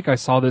too. I don't think I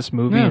saw this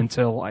movie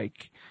until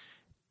like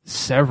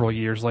several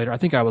years later. I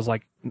think I was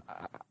like,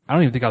 I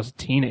don't even think I was a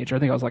teenager. I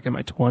think I was like in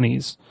my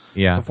 20s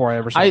before I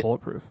ever saw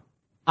Bulletproof.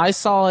 I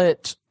saw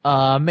it,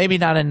 maybe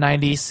not in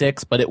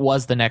 96, but it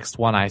was the next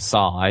one I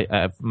saw.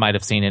 I might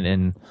have seen it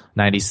in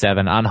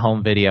 97 on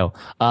home video.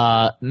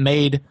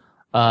 Made,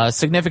 not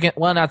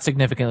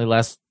significantly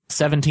less,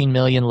 17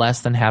 million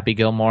less than Happy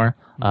Gilmore,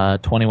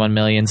 21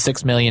 million,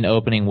 6 million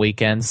opening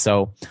weekend.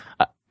 So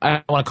I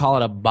don't want to call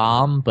it a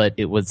bomb, but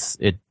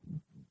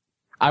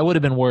I would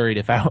have been worried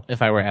if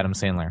I were Adam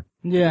Sandler.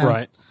 Yeah.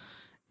 Right.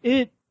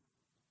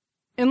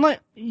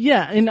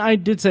 And I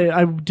did say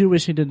I do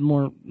wish he did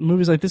more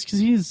movies like this,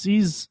 because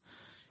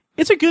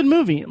it's a good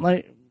movie.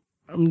 Like,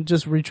 I'm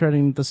just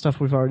retreading the stuff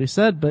we've already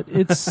said, but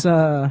it's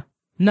no,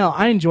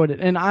 I enjoyed it,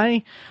 and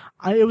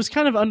it was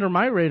kind of under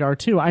my radar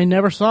too. I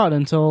never saw it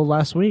until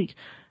last week,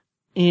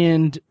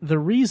 and the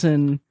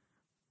reason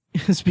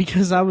is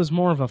because I was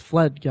more of a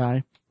Fled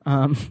guy.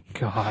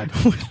 God.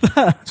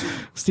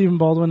 With Stephen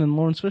Baldwin and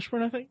Lawrence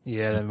Fishburne, I think.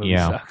 Yeah, that movie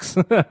sucks.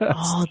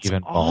 Oh, it's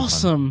Stephen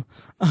Baldwin.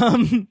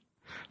 awesome.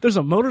 There's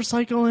a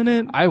motorcycle in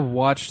it. I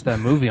watched that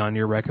movie on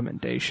your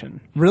recommendation.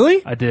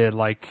 Really? I did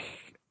like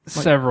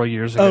several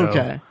years ago.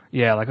 Okay.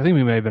 Yeah, like I think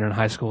we may have been in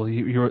high school.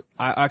 You were,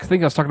 I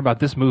think I was talking about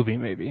this movie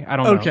maybe. I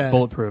don't Okay. know.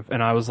 Bulletproof.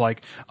 And I was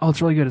like, oh,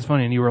 it's really good. It's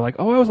funny. And you were like,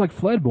 oh, I was like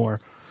Fledmore.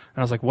 And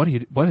I was like, what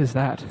is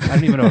that? I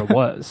didn't even know what it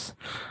was.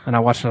 And I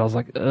watched it. I was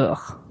like,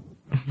 ugh.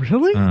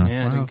 Really?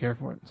 Yeah, I didn't care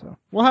for it. So,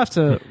 We'll have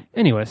to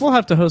anyways,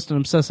 to host an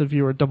obsessive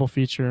viewer double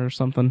feature or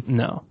something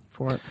no.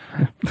 for it.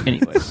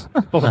 Anyways,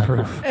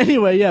 Bulletproof.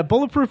 Anyway, yeah,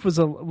 Bulletproof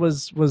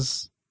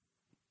was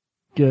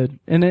good,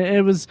 and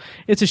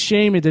it's a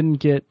shame it didn't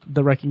get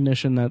the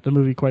recognition that the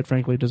movie quite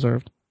frankly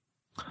deserved.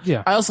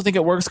 Yeah. I also think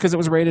it works because it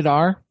was rated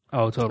R.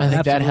 Oh, totally. I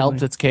think that Absolutely.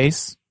 helped its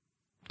case.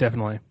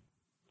 Definitely.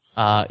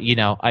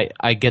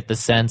 I get the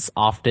sense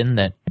often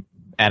that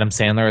Adam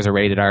Sandler is a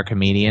rated R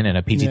comedian in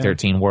a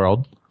PG-13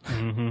 world.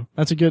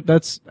 Mm-hmm.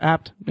 That's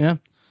apt. Yeah.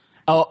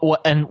 Oh,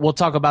 and we'll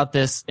talk about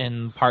this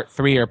in part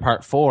 3 or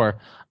part 4.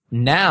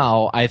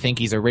 Now, I think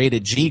he's a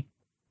rated G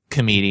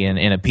comedian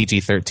in a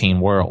PG-13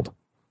 world.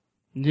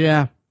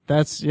 Yeah.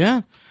 Maybe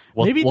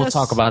We'll that's-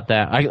 talk about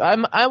that.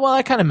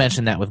 I kind of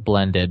mentioned that with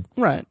Blended.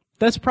 Right.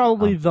 That's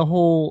probably the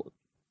whole.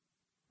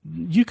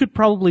 You could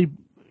probably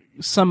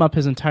sum up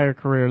his entire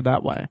career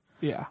that way.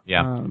 Yeah.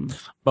 Yeah.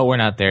 But we're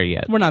not there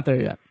yet. We're not there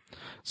yet.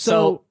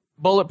 So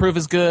Bulletproof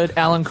is good.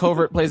 Alan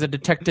Covert plays a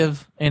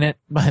detective in it,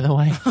 by the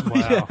way.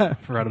 Wow.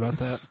 Forgot about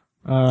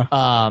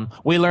that.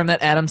 We learned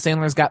that Adam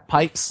Sandler's got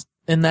pipes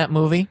in that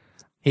movie.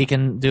 He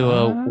can do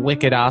a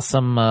wicked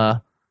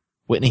awesome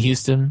Whitney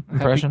Houston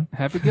impression.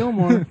 Happy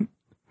Gilmore.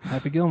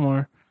 Happy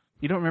Gilmore.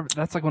 You don't remember?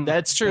 That's like one.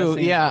 That's true.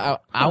 Yeah.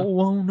 I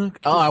wanna.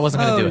 Oh, I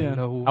wasn't gonna do it.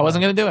 No. I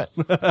wasn't gonna do it.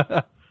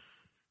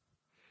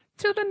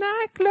 Till the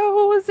night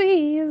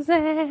closes.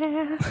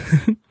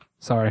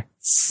 Sorry.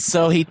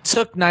 So he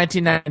took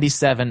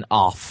 1997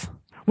 off.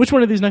 Which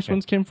one of these next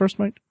ones came first,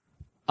 Mike?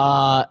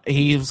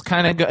 He was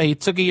he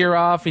took a year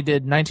off. He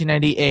did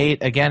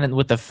 1998 again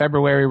with the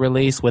February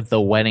release with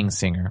The Wedding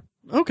Singer.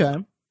 Okay.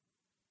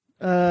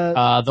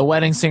 The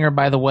Wedding Singer,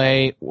 by the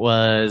way,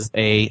 was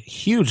a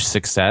huge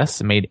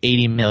success. It made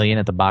 $80 million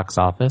at the box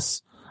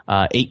office,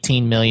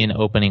 $18 million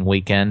opening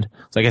weekend.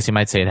 So I guess you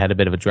might say it had a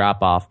bit of a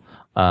drop off.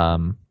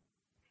 And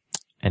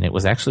it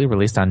was actually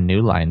released on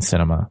New Line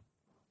Cinema.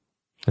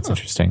 That's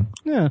interesting.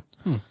 Yeah.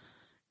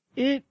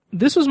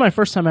 This was my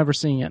first time ever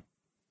seeing it.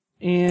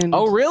 And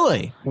oh,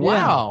 really?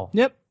 Wow.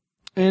 Yeah. Yep.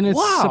 And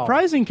it's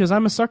surprising because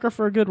I'm a sucker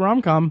for a good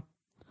rom-com.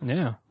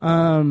 Yeah.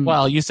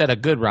 Well, you said a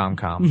good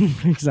rom-com.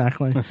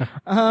 Exactly.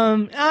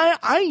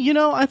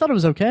 I thought it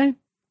was okay.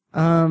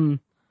 I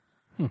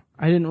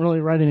didn't really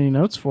write any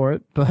notes for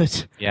it,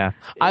 but yeah,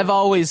 I've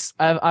always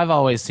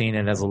seen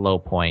it as a low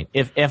point.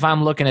 If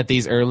I'm looking at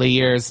these early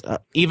years,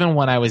 even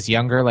when I was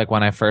younger, like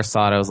when I first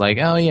saw it, I was like,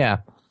 oh yeah,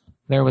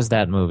 there was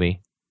that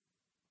movie.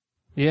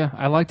 Yeah,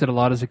 I liked it a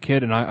lot as a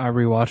kid, and I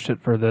rewatched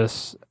it for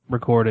this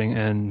recording,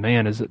 and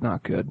man, is it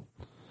not good.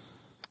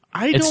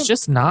 It's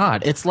just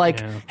not. It's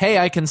like, hey,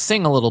 I can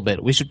sing a little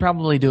bit. We should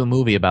probably do a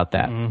movie about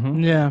that.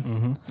 Mm-hmm. Yeah.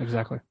 Mm-hmm.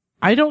 Exactly.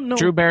 I don't know.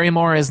 Drew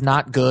Barrymore is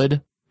not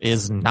good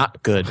in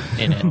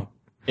it.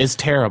 Is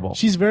terrible.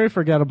 She's very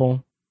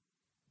forgettable.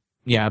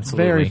 Yeah,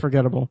 absolutely. Very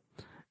forgettable.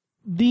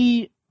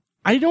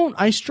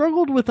 I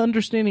struggled with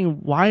understanding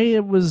why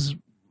it was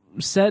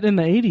set in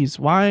the 80s.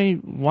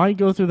 Why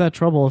go through that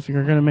trouble if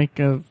you're going to make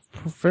a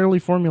fairly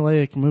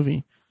formulaic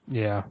movie?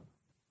 Yeah.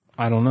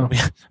 I don't know.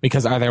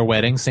 Because are there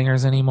wedding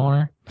singers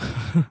anymore?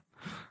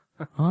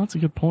 Oh, that's a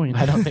good point.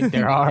 I don't think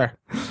there are.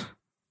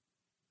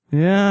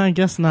 Yeah, I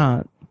guess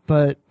not.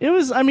 But it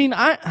was, I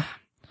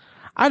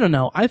don't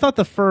know. I thought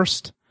the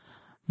first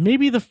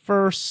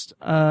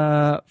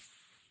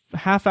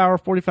half hour,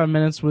 45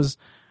 minutes was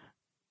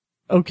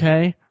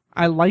okay.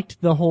 I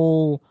liked the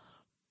whole,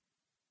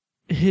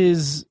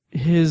 his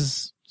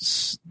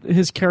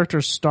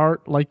character's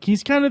start. Like,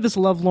 he's kind of this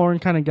lovelorn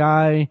kind of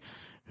guy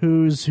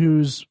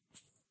whose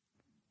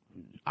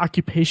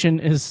occupation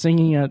is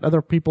singing at other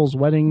people's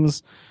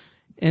weddings,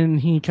 and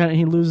he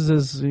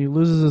loses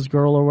his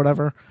girl or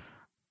whatever.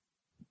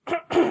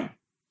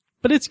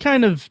 But it's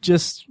kind of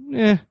just,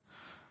 I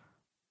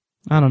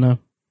don't know.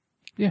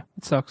 Yeah,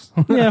 it sucks.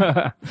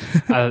 Yeah.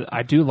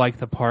 I do like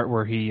the part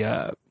where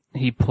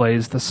he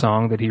plays the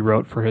song that he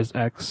wrote for his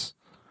ex.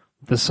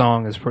 The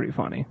song is pretty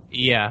funny.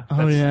 Yeah.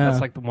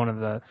 That's like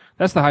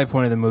that's the high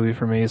point of the movie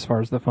for me as far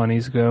as the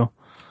funnies go.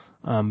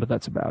 But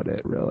that's about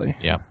it, really.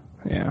 Yep.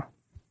 Yeah.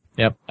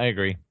 Yep, I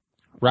agree.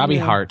 Robbie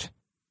Hart.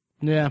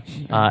 Yeah.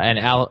 And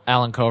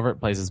Alan Covert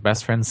plays his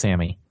best friend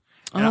Sammy.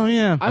 Oh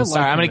yeah. I'm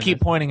sorry, I'm going to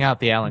keep pointing out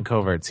the Alan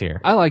Coverts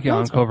here. I like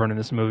Alan Covert in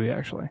this movie,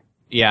 actually.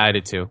 Yeah, I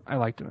did too. I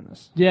liked him in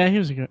this. Yeah, he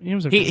was a good.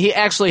 He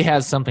actually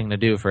has something to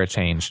do for a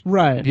change.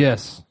 Right.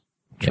 Yes.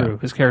 True. Yeah.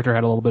 His character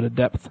had a little bit of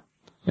depth.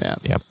 Yeah.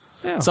 Yep.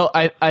 Yeah. So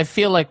I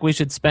feel like we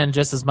should spend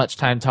just as much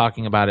time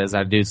talking about it as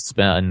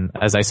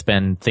I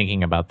spend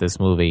thinking about this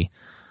movie,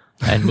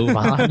 and move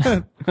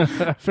on.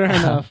 Fair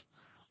enough.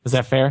 Is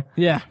that fair?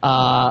 Yeah.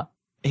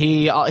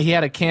 He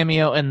had a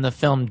cameo in the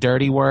film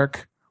Dirty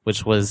Work,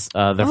 which was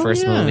the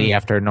first movie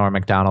after Norm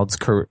Macdonald's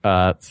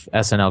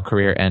SNL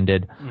career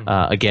ended.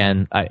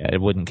 Again, I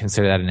wouldn't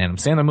consider that an Adam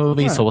Sandler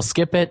movie, so we'll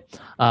skip it.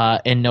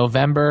 In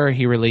November,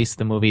 he released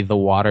the movie The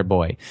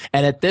Waterboy,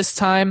 and at this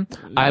time,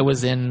 I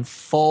was in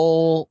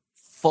full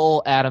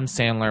Adam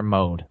Sandler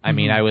mode. I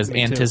mean, I was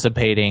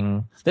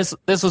anticipating this.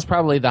 This was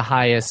probably the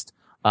highest,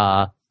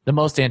 the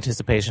most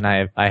anticipation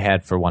I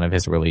had for one of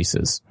his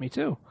releases. Me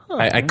too.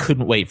 I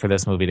couldn't wait for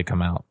this movie to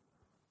come out.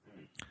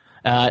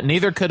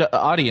 Neither could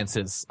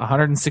audiences.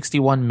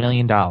 $161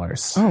 million.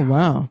 Oh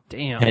wow!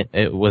 Damn.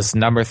 It was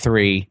number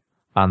 3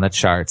 on the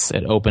charts.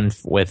 It opened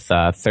with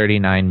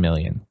 39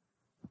 million.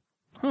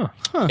 Huh.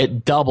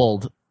 It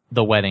doubled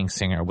The Wedding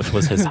Singer, which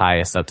was his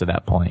highest up to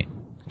that point.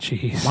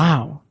 Jeez.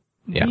 Wow.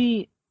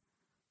 Yeah.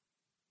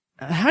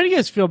 How do you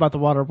guys feel about The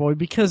Waterboy?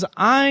 Because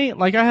I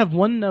have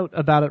one note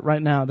about it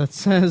right now that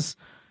says,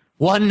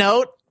 one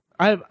note.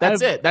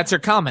 That's it. That's your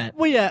comment.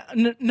 Well, yeah.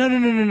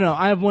 No.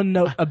 I have one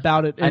note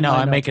about it. I know.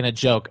 I'm making a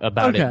joke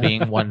about it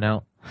being one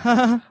note.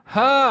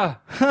 Ha!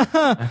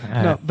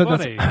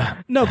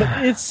 No,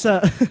 but it's.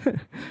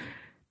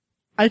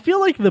 I feel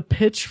like the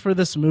pitch for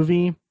this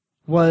movie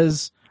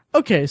was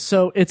okay.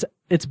 So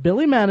it's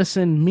Billy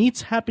Madison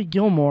meets Happy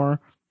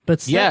Gilmore,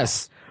 but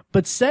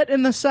set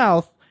in the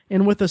South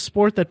and with a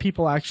sport that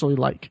people actually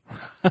like.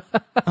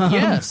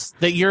 Yes,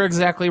 that you're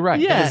exactly right.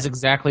 Yeah. That is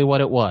exactly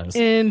what it was.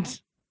 And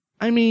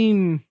I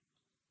mean,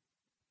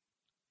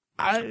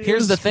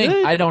 here's the thing.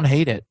 Good. I don't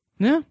hate it.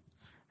 Yeah.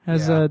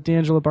 Has Yeah.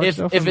 D'Angelo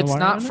Barksdale. If from The it's Wire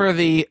not in it? for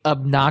the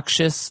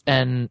obnoxious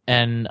and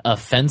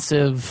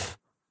offensive,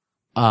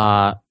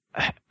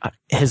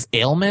 his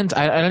ailment,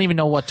 I don't even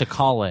know what to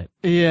call it.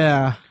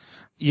 Yeah.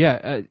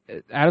 Yeah,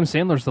 Adam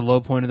Sandler's the low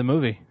point of the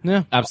movie.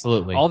 Yeah.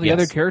 Absolutely. All the yes.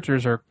 other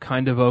characters are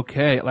kind of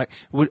okay. Like,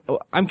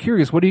 I'm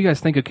curious, what do you guys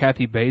think of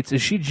Kathy Bates?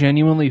 Is she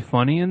genuinely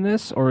funny in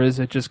this, or is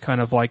it just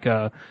kind of like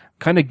a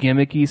kind of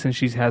gimmicky since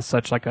she has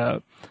such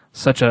a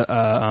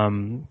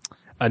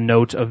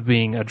note of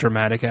being a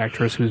dramatic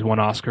actress who's won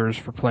Oscars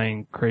for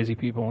playing crazy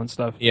people and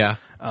stuff? Yeah.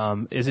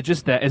 Is it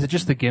just that? Is it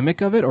just the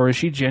gimmick of it, or is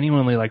she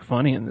genuinely like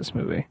funny in this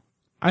movie?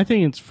 I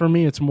think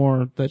it's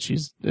more that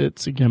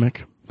it's a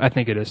gimmick. I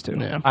think it is too.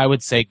 Yeah. I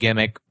would say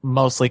gimmick,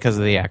 mostly because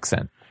of the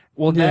accent.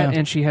 Well, that Yeah.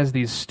 and she has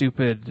these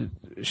stupid,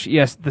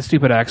 the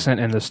stupid accent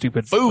and the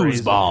stupid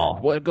phrase,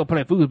 Foosball. Well, go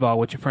play foosball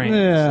with your friends.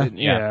 Yeah.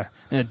 Yeah.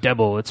 And a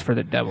devil, it's for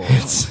the devil.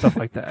 Stuff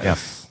like that. Yeah.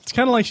 It's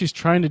kind of like she's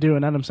trying to do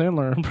an Adam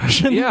Sandler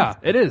impression. Yeah,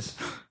 it is.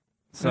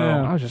 So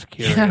Yeah. I was just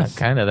curious. Yeah,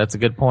 kind of. That's a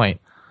good point.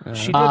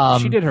 She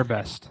Um, did her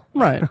best.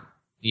 Right.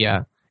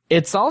 Yeah.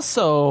 It's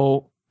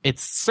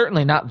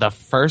certainly not the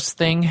first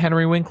thing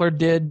Henry Winkler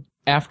did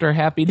after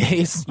Happy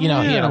Days. You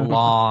know, he had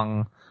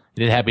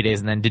he did Happy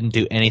Days and then didn't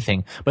do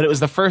anything. But it was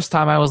the first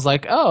time I was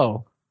like,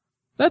 oh,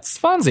 that's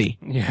Fonzie.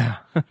 Yeah.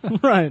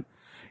 Right.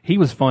 He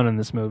was fun in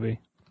this movie.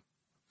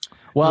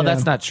 Well, Yeah.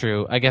 that's not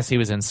true. I guess he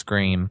was in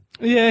Scream.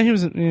 Yeah, he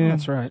was. Yeah.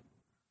 That's right.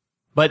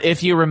 But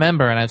if you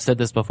remember, and I've said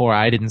this before,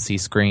 I didn't see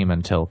Scream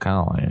until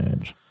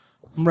college.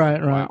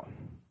 Right. Wow.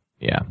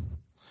 Yeah.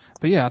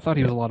 But yeah, I thought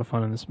he was a lot of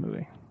fun in this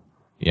movie.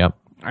 Yep.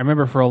 I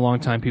remember for a long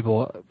time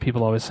people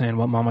always saying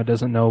what Mama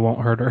doesn't know won't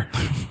hurt her.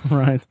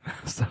 Right.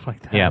 Stuff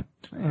like that. Yep.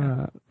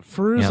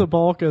 Firuza Yeah.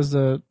 Balk as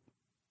the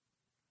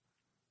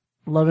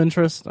love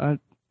interest.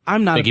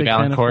 I'm not Biggie a big fan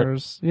Valancourt? of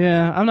hers.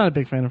 Yeah, I'm not a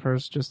big fan of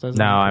hers. Just as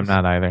No, an I'm actress.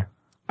 not either.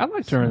 I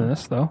liked her in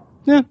this though.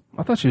 Yeah,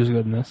 I thought she was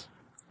good in this.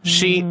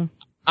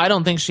 I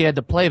don't think she had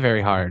to play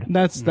very hard.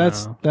 that's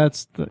No.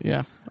 the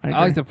yeah. I agree.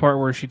 like the part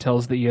where she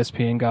tells the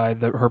ESPN guy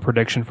her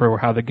prediction for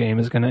how the game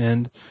is going to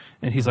end,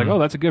 and he's like, "Oh,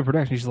 that's a good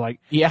prediction." She's like,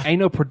 Yeah. ain't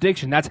no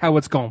prediction. That's how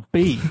it's going to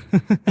be."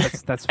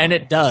 That's And funny.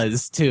 it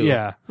does, too.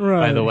 Yeah.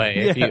 Right. By the way,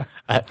 if Yeah.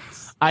 you,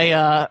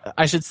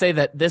 I should say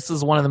that this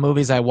is one of the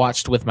movies I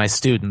watched with my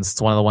students.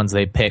 It's one of the ones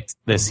they picked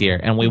this year,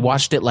 and we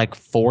watched it like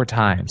 4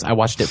 times. I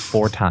watched it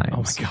 4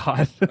 times. Oh my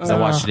god. 'Cause I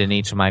watched it in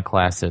each of my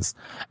classes,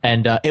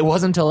 and it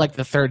wasn't until like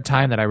the 3rd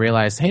time that I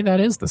realized, hey,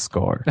 that is the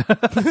score.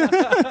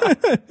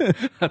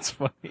 That's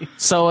funny.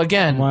 So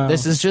again, Wow.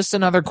 this is just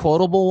another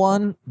quotable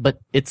one, but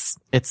it's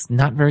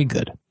not very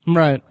good.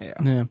 Right. Yeah.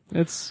 Yeah.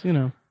 It's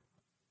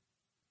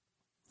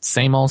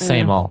Same old,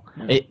 same Yeah. old.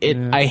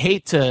 Yeah.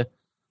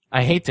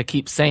 I hate to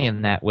keep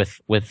saying that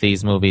with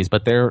these movies,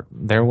 but there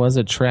was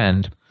a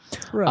trend.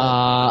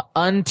 right.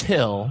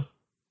 Until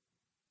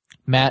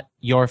Matt,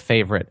 your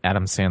favorite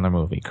Adam Sandler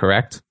movie,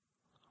 correct?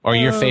 Or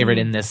your favorite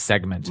in this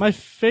segment? My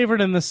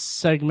favorite in this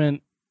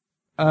segment.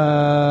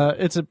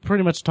 It's a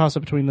pretty much toss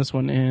up between this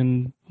one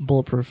and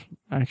Bulletproof,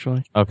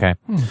 actually. Okay.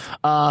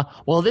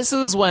 Well, this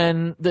is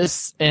when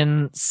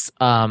in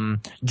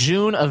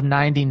June of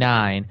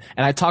 '99,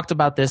 and I talked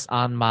about this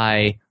on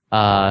my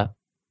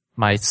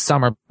my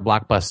summer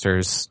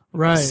blockbusters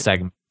Right.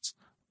 segment.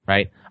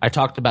 Right. I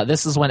talked about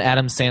this is when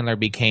Adam Sandler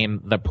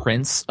became the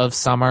prince of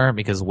summer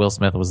because Will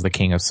Smith was the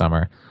king of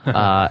summer,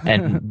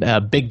 and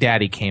Big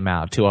Daddy came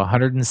out to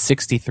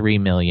 163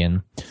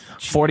 million.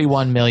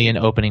 41 million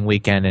opening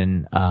weekend,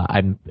 and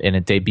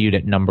it debuted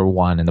at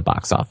 #1 in the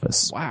box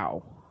office.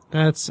 Wow.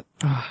 That's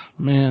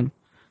man.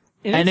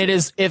 And it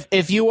is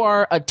if you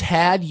are a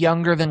tad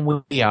younger than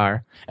we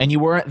are, and you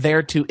weren't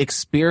there to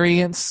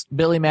experience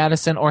Billy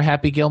Madison or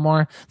Happy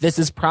Gilmore, this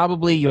is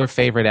probably your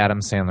favorite Adam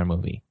Sandler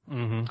movie.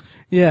 Mm-hmm.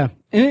 Yeah,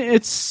 and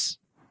it's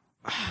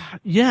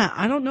yeah.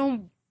 I don't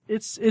know.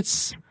 It's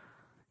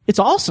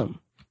awesome.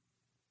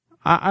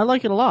 I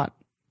like it a lot.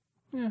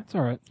 Yeah, it's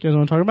all right. You guys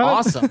want to talk about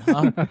Awesome.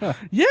 Huh? it?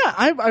 Yeah,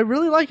 I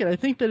really like it. I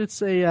think that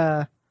it's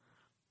a.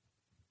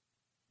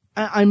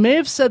 I may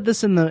have said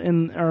this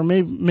or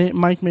maybe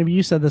Mike, maybe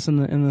you said this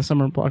in the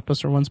summer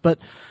blockbuster ones, but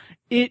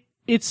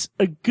it's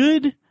a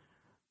good.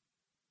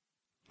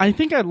 I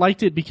think I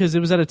liked it because it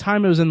was at a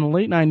time, it was in the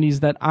late 90s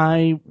that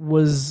I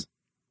was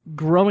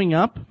growing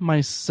up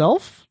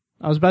myself.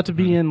 I was about to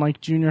be in like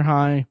junior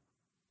high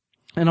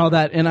and all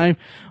that, and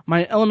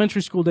my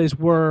elementary school days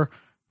were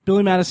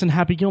Billy Madison,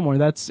 Happy Gilmore.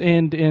 That's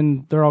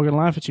and They're All Gonna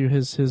Laugh at You,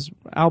 his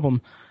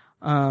album,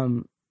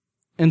 and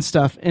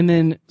stuff. And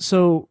then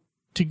so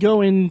to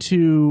go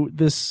into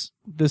this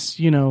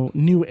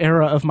new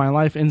era of my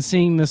life and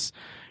seeing this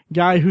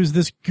guy who's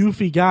this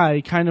goofy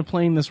guy kind of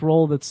playing this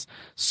role that's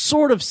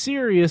sort of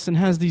serious and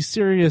has these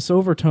serious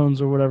overtones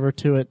or whatever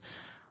to it,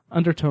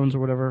 undertones or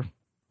whatever.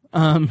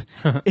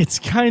 It's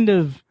kind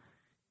of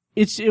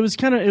it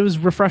was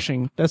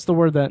refreshing. That's the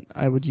word that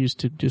I would use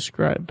to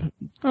describe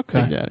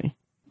Okay. Big Daddy.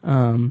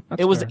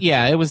 It was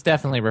fair. it was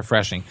definitely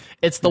refreshing.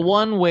 It's the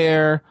one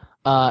where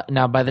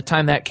now by the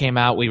time that came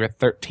out, we were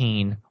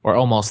 13 or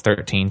almost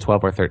 13,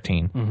 12 or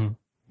 13. Mm-hmm.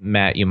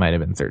 Matt, you might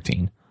have been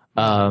 13.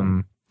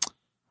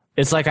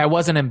 it's like I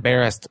wasn't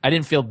embarrassed. I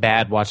didn't feel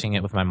bad watching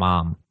it with my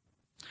mom.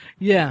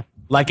 Yeah.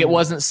 Like it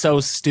wasn't so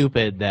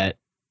stupid that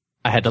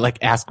I had to like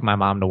ask my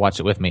mom to watch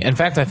it with me. In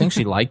fact, I think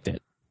she liked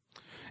it.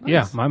 Nice.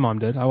 Yeah, my mom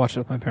did. I watched it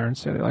with my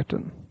parents. Yeah, they liked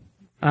it.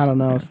 I don't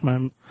know if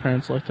my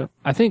parents liked it.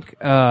 I think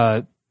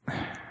I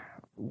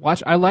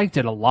liked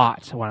it a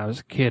lot when I was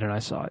a kid and I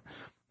saw it.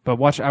 But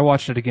I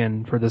watched it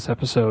again for this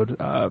episode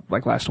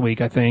like last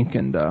week, I think,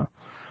 and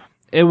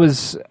it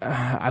was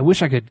I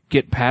wish I could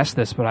get past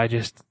this, but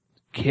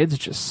kids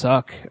just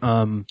suck.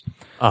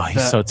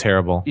 He's so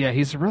terrible. Yeah,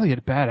 he's really a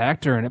bad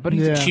actor in it, but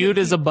he's cute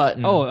as a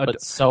button.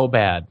 But so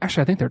bad.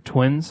 Actually, I think they're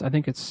twins. I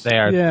think they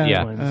are.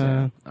 Yeah.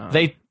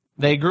 Twins,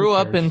 They grew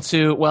up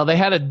into, well, they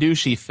had a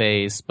douchey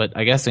phase, but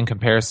I guess in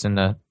comparison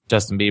to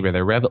Justin Bieber,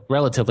 they're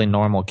relatively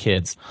normal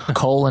kids.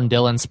 Cole and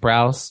Dylan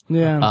Sprouse.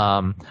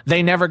 Yeah.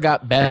 They never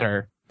got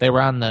better. They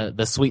were on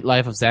the Sweet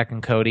Life of Zach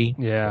and Cody.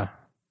 Yeah.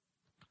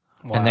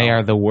 Wow. And they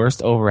are the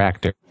worst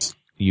overactors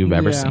you've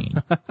ever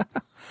seen.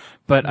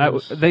 But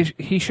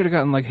he should have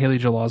gotten like Haley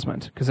Joel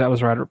Osment, because that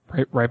was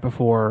right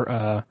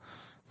before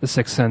The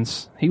Sixth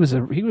Sense. He was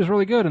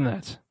really good in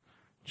that.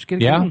 Just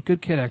get a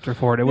good kid actor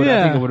for it.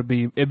 I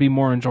think it'd be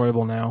more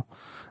enjoyable now.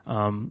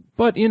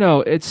 But you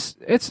know,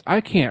 I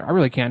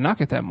really can't knock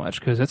it that much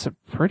because it's a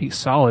pretty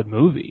solid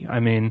movie. I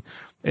mean,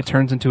 it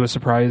turns into a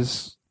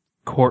surprise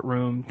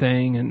courtroom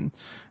thing, and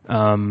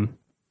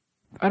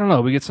I don't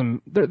know. We get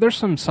there's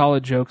some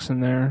solid jokes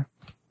in there.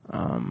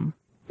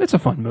 It's a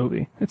fun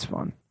movie. It's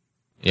fun.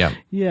 Yeah.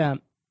 Yeah.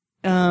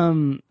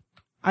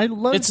 I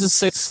love. It's a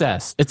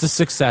success. It's a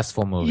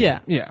successful movie. Yeah.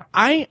 Yeah.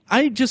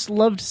 I just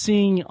loved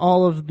seeing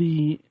all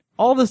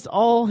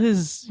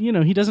his, you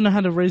know, he doesn't know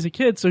how to raise a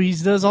kid, so he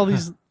does all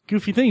these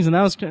goofy things, and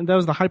that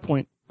was the high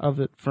point of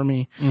it for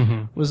me.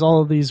 Mm-hmm. Was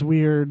all of these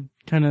weird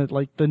kind of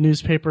like the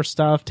newspaper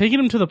stuff, taking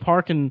him to the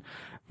park and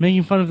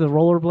making fun of the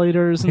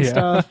rollerbladers and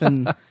stuff,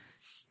 and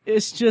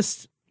it's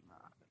just,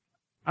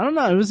 I don't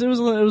know. It was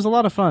a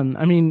lot of fun.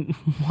 I mean,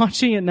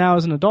 watching it now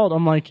as an adult,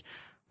 I'm like,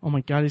 oh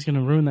my God, he's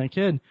gonna ruin that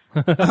kid.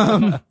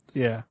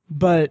 Yeah.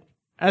 But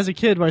as a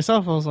kid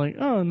myself, I was like,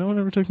 oh, no one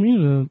ever took me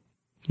to,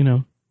 you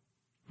know,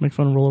 make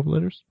fun of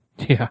rollerbladers.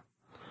 Yeah.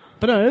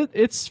 But no,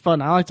 it's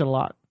fun. I liked it a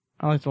lot.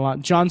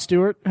 Jon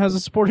Stewart has a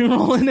supporting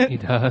role in it. He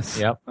does.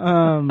 Yep.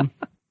 And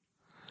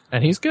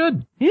he's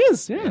good. He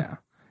is, yeah.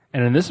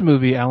 And in this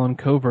movie, Alan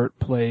Covert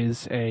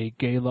plays a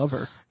gay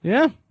lover.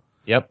 Yeah.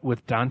 Yep.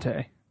 With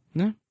Dante.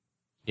 Yeah.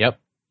 Yep.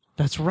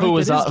 That's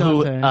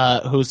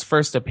right. Whose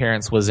first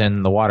appearance was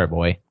in The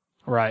Waterboy.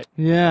 Right.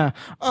 Yeah.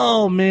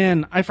 Oh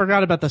man, I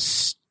forgot about the.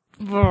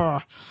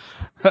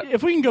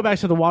 If we can go back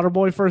to The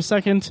Waterboy for a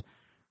second,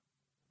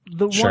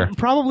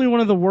 probably one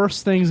of the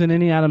worst things in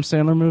any Adam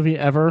Sandler movie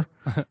ever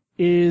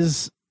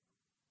is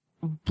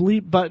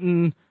bleep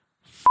button.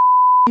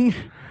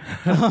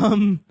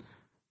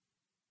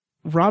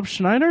 Rob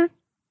Schneider.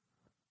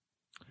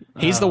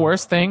 He's the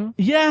worst thing.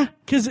 Yeah,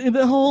 because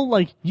the whole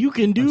like you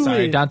can do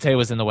it. Dante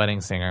was in The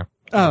Wedding Singer.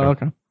 Oh,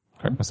 okay.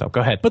 Correct myself.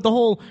 Go ahead. But the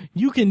whole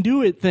you can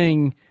do it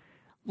thing,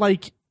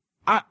 like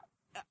I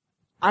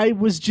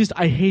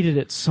hated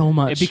it so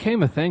much. It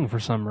became a thing for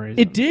some reason.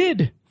 It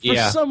did for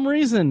some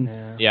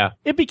reason. Yeah.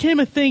 It became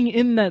a thing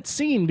in that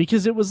scene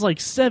because it was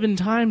like 7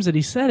 times that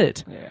he said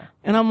it. Yeah.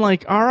 And I'm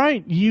like, all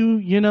right,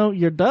 you know,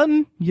 you're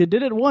done. You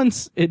did it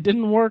once. It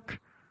didn't work.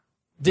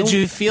 Did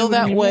you feel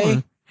that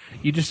way?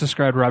 You just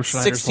described Rob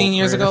Schneider's 16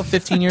 years ago,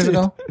 15 years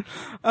ago? You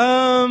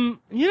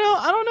know,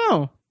 I don't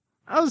know.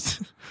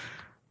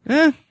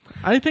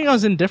 I think I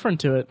was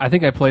indifferent to it. I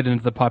think I played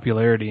into the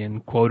popularity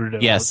and quoted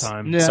it all the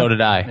time. Yeah. So did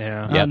I.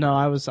 Yeah. Yep. No,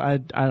 I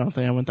don't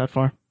think I went that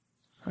far.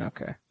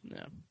 Okay.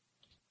 Yeah.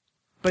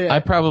 But yeah. I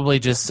probably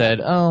just said,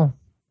 oh,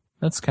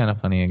 that's kind of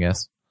funny, I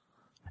guess.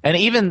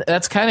 And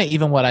that's kind of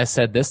even what I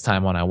said this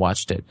time when I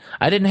watched it.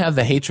 I didn't have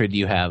the hatred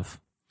you have.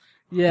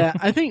 Yeah,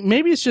 I think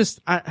maybe it's just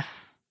I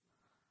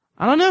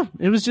don't know.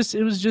 It was just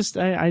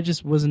I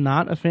just was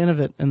not a fan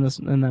of it in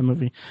that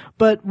movie.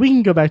 But we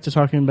can go back to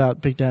talking about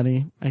Big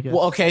Daddy, I guess.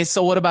 Well, okay,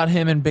 so what about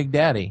him and Big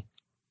Daddy?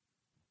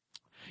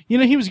 You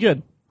know, he was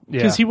good.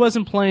 Because Yeah. he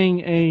wasn't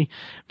playing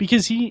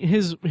because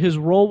his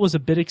role was a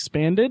bit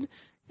expanded,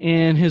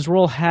 and his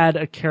role had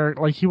a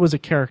character, like he was a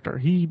character.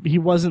 He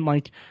wasn't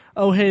like,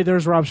 oh hey,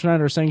 there's Rob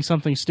Schneider saying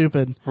something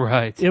stupid.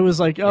 Right. It was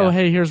like, oh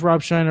hey, here's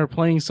Rob Schneider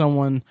playing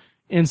someone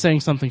and saying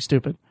something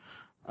stupid.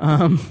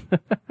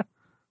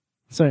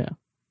 So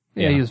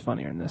Yeah, he was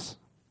funnier in this.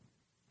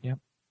 Yep.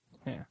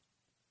 Yeah.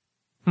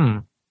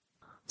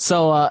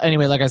 So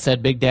anyway, like I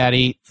said, Big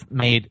Daddy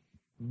made a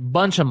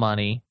bunch of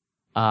money,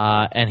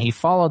 and he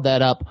followed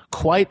that up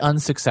quite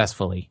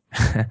unsuccessfully.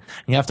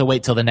 You have to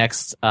wait till the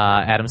next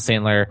Adam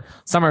Sandler,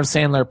 Summer of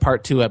Sandler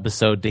Part 2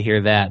 episode to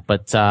hear that.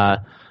 But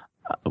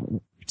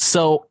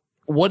so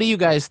what do you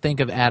guys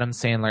think of Adam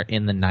Sandler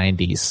in the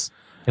 90s?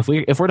 If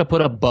we're to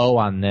put a bow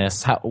on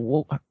this,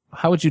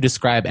 how would you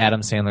describe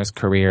Adam Sandler's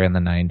career in the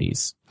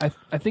 90s?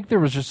 I think there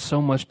was just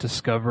so much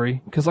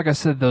discovery. Because like I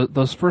said,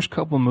 those first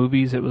couple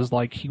movies, it was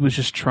like he was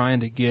just trying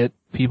to get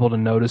people to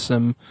notice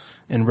him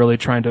and really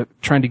trying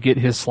to get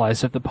his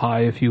slice of the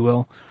pie, if you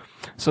will.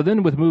 So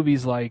then with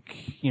movies like,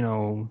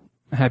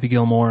 Happy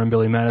Gilmore and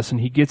Billy Madison,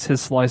 he gets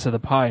his slice of the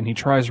pie and he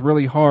tries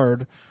really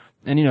hard,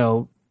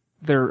 and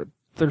they're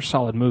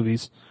solid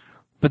movies.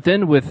 But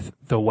then with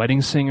The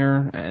Wedding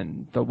Singer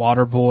and The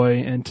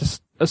Waterboy and to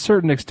a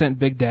certain extent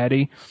Big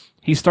Daddy,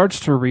 he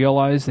starts to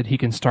realize that he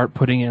can start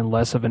putting in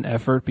less of an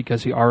effort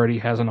because he already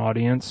has an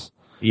audience.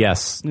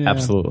 Yes,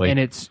 absolutely. And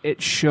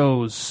it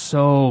shows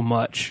so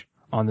much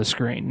on the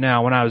screen.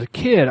 Now, when I was a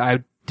kid, I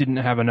didn't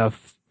have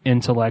enough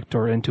intellect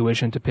or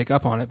intuition to pick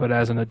up on it, but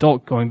as an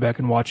adult going back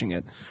and watching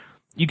it,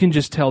 you can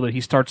just tell that he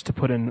starts to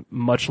put in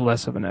much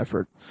less of an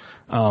effort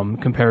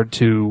compared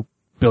to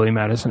Billy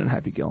Madison and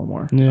Happy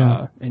Gilmore.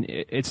 Yeah. And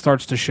it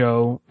starts to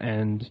show,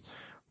 and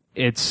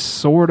it's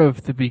sort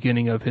of the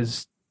beginning of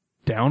his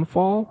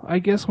downfall, I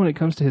guess, when it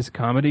comes to his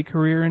comedy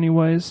career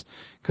anyways,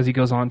 because he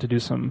goes on to do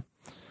some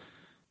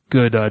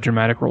good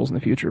dramatic roles in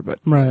the future. But,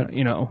 right.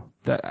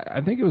 That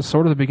I think it was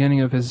sort of the beginning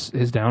of his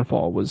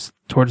downfall was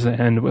towards the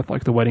end with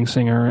like The Wedding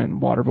Singer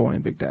and Waterboy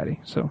and Big Daddy.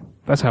 So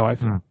that's how I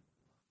feel.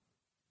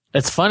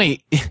 It's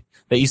funny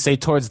that you say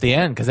towards the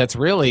end, because that's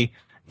really...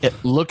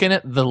 looking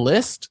at the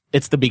list,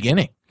 it's the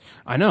beginning.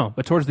 I know,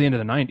 but towards the end of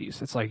the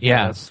 90s, it's like,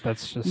 that's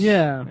just...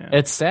 Yeah.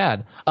 It's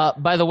sad.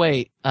 By the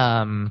way,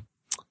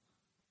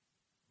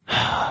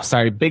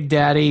 sorry, Big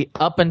Daddy,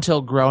 up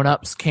until Grown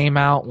Ups came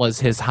out, was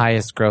his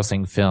highest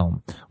grossing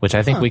film, which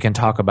I think we can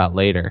talk about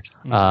later.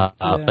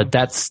 But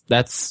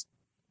that's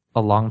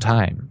a long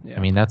time. Yeah. I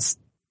mean, that's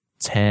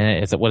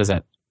 10, what is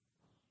that?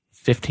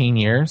 15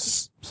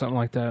 years? Something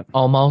like that.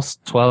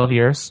 Almost 12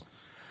 years.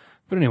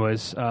 But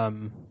anyways,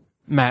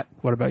 Matt,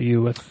 what about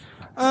you with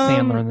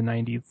Sandler in the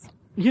 90s?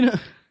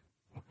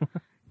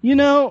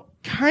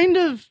 Kind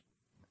of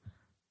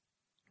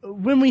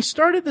when we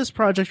started this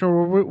project,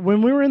 or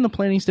when we were in the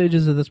planning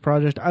stages of this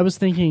project, I was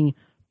thinking,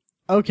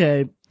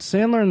 okay,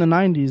 Sandler in the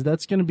 90s,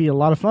 that's going to be a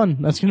lot of fun.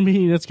 That's going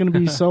to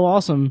be so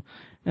awesome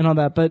and all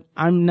that. But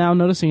I'm now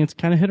noticing it's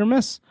kind of hit or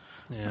miss.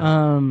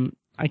 Yeah.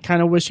 I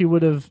kind of wish he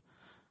would have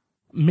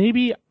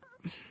maybe...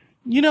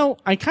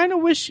 I kind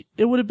of wish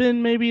it would have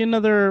been maybe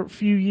another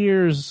few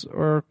years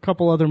or a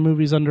couple other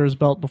movies under his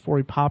belt before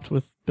he popped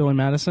with Billy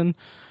Madison.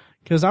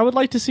 Because I would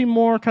like to see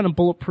more kind of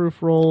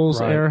Bulletproof roles,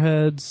 right.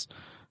 Airheads,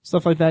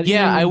 stuff like that.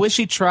 Yeah, I wish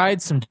he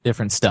tried some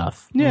different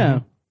stuff.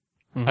 Yeah.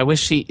 Mm-hmm. I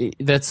wish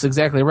that's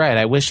exactly right.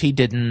 I wish he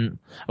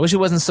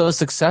wasn't so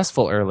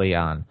successful early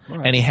on.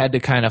 Right. And he had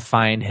to kind of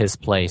find his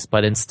place.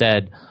 But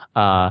instead,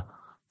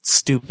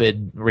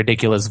 stupid,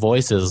 ridiculous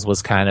voices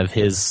was kind of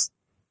his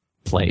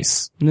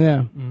place.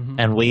 Yeah. Mm-hmm.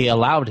 And we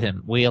allowed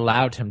him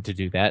to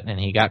do that, and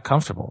he got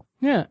comfortable.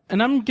 Yeah.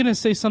 And I'm going to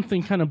say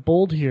something kind of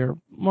bold here.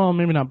 Well,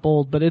 maybe not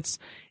bold, but it's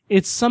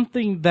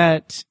something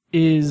that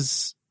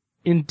is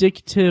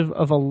indicative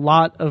of a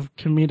lot of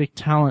comedic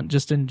talent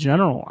just in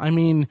general. I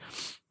mean,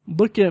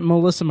 look at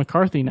Melissa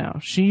McCarthy now.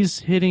 She's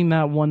hitting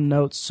that one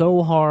note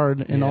so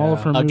hard in all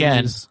of her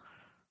movies.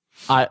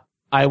 Again,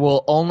 I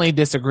will only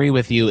disagree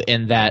with you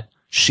in that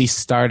she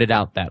started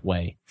out that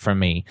way for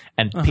me,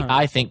 and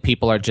I think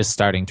people are just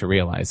starting to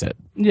realize it.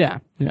 Yeah,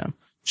 yeah.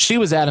 She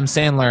was Adam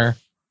Sandler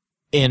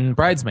in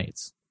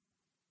Bridesmaids.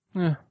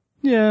 Yeah.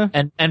 Yeah.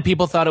 And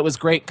people thought it was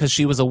great because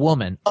she was a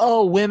woman.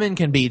 Oh, women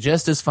can be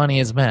just as funny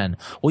as men.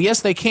 Well,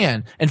 yes, they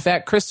can. In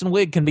fact, Kristen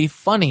Wiig can be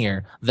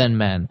funnier than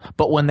men.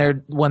 But when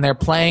they're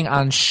playing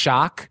on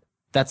shock,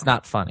 that's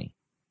not funny.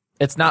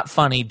 It's not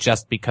funny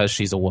just because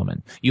she's a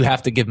woman. You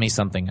have to give me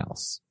something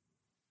else.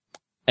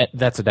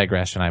 That's a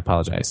digression. I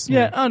apologize.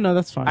 Yeah. Oh no,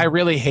 that's fine. I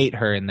really hate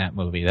her in that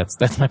movie.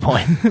 That's my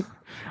point.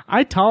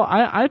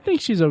 I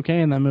think she's okay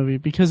in that movie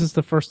because it's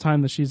the first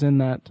time that she's in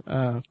that.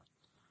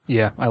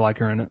 Yeah, I like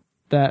her in it.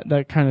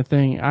 That kind of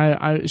thing.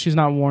 She's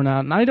not worn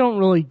out, and I don't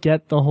really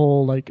get the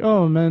whole like,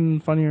 oh, men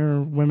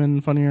funnier, women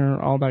funnier,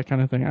 all that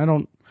kind of thing.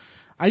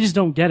 I just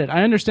don't get it.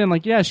 I understand,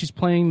 like, yeah, she's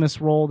playing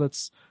this role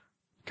that's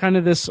kind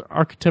of this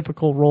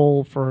archetypical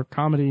role for a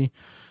comedy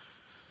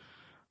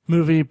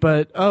movie,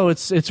 but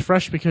it's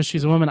fresh because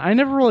she's a woman. I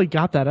never really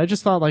got that. I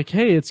just thought like,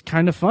 hey, it's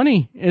kind of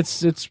funny.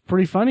 It's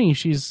pretty funny.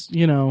 She's,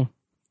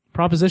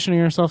 propositioning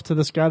herself to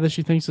this guy that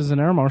she thinks is an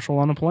air marshal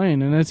on a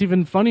plane. And it's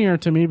even funnier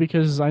to me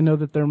because I know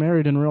that they're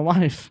married in real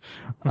life.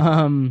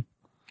 Yeah.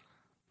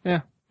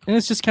 And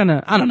it's just kind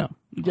of, I don't know.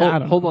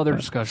 Yeah, whole other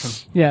discussion.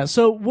 Yeah.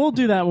 So we'll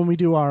do that when we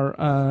do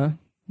our,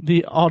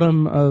 the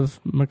Autumn of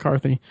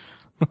McCarthy.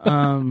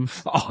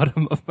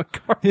 Autumn of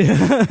McCarthy.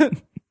 Yeah.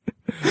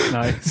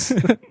 Nice.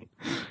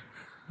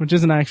 Which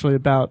isn't actually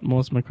about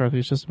Melissa McCarthy.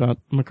 It's just about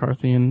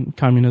McCarthy and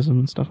communism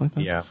and stuff like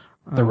that. Yeah.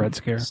 The Red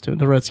Scare.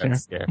 The Red Scare.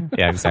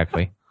 Yeah,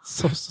 exactly.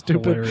 So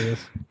stupid. Hilarious.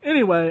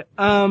 Anyway,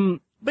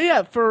 but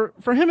yeah, for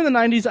him in the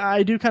 90s,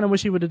 I do kind of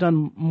wish he would have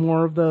done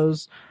more of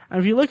those. And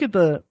if you look at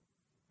the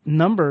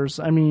numbers,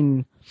 I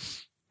mean,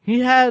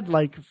 he had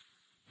like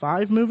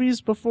 5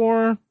 movies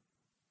before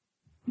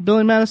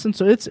Billy Madison,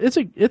 so it's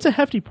a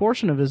hefty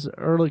portion of his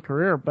early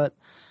career. But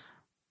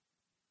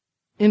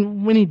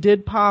when he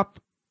did pop,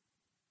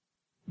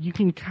 you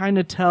can kind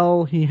of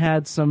tell he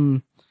had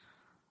some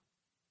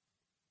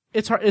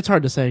It's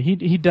hard to say.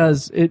 He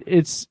does it.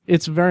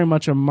 It's very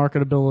much a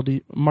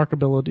marketability.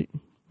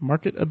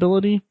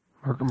 Marketability.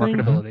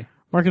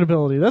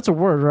 That's a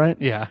word, right?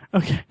 Yeah.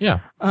 Okay. Yeah.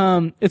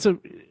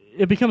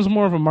 It becomes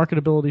more of a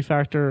marketability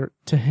factor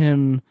to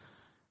him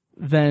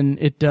than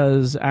it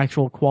does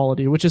actual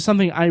quality, which is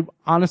something I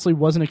honestly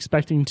wasn't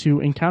expecting to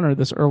encounter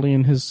this early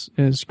in his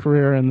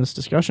career in this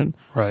discussion.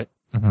 Right.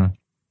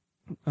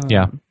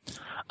 Yeah.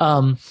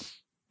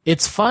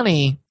 It's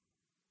funny.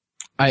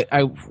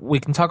 We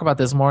can talk about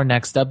this more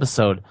next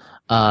episode.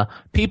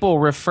 People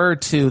refer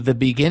to the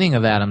beginning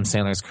of Adam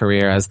Sandler's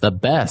career as the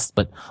best,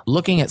 but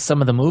looking at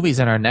some of the movies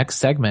in our next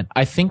segment,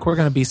 I think we're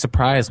going to be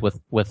surprised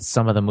with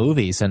some of the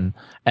movies and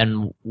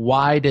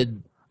why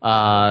did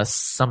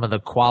some of the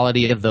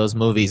quality of those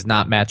movies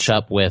not match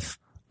up with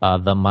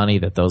the money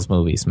that those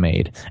movies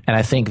made. And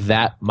I think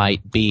that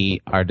might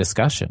be our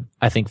discussion.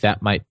 I think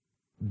that might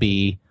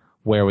be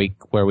where we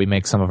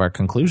make some of our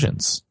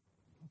conclusions.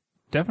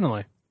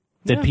 Definitely.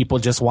 Did people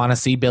just want to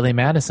see Billy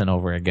Madison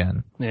over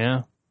again?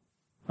 Yeah.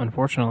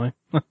 Unfortunately.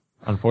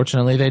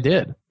 Unfortunately, they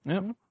did.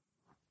 Yep.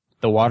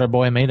 The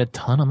Waterboy made a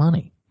ton of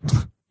money.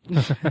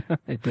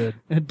 It did.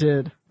 It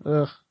did.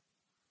 Ugh.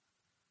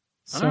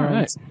 So, All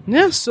right.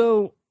 Yeah.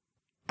 So,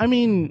 I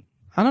mean,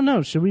 I don't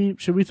know. Should we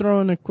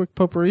throw in a quick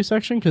potpourri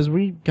section because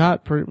we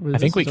got? I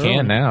think we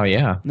can now.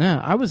 Yeah.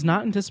 Yeah. I was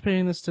not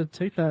anticipating this to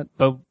take that.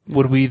 But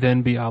would we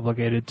then be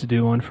obligated to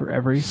do one for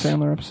every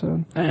Sandler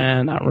episode?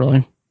 Not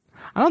really.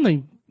 I don't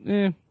think.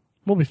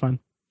 We'll be fine.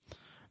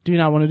 Do you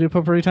not want to do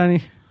potpourri,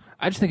 Tiny?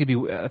 I just think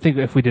I think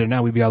if we did it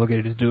now, we'd be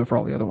obligated to do it for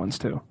all the other ones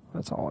too.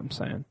 That's all I'm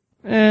saying.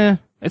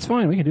 It's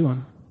fine. We can do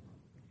one.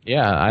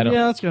 Yeah, I don't.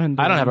 Yeah, let's go ahead and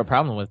do I don't it. have a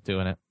problem with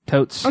doing it.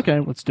 Totes. Okay.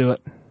 Let's do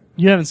it.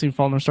 You haven't seen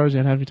Fault in Our Stars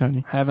yet, have you,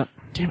 Tiny? Haven't.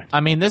 Damn it.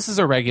 I mean, this is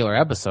a regular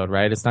episode,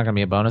 right? It's not going to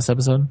be a bonus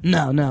episode.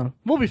 No.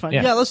 We'll be fine.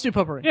 Yeah. Yeah, let's do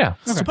potpourri. Yeah.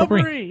 Okay.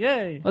 Potpourri.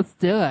 Yay. Let's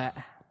do it.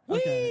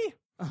 Okay.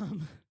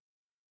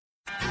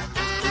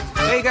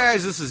 Hey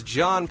guys, this is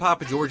John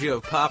Papa Giorgio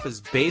of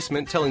Papa's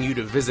Basement telling you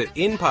to visit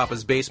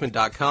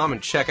inpapasbasement.com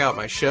and check out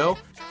my show.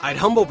 I'd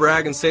humble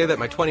brag and say that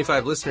my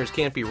 25 listeners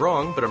can't be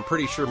wrong, but I'm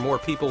pretty sure more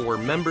people were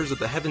members of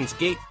the Heaven's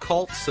Gate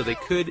cult, so they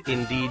could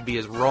indeed be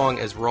as wrong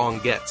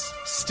gets.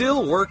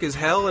 Still, work is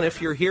hell, and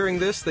if you're hearing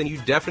this, then you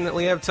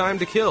definitely have time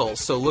to kill,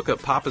 so look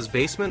up Papa's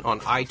Basement on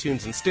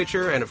iTunes and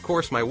Stitcher, and of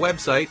course my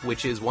website,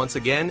 which is once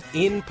again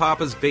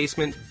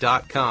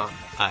inpapasbasement.com.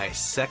 I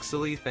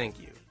sexily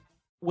thank you.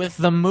 With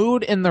the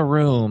mood in the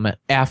room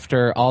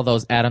after all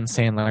those Adam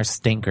Sandler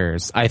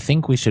stinkers, I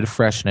think we should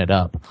freshen it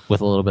up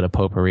with a little bit of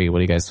potpourri. What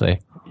do you guys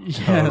say?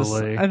 Yes,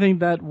 Totally. I think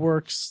that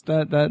works.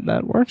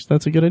 That works.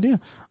 That's a good idea.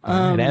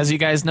 And as you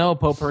guys know,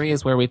 potpourri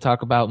is where we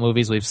talk about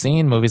movies we've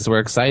seen, movies we're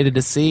excited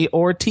to see,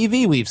 or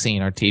TV we've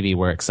seen, or TV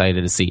we're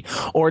excited to see,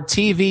 or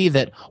TV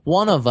that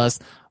one of us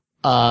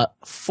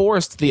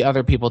forced the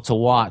other people to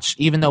watch,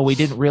 even though we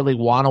didn't really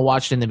want to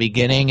watch it in the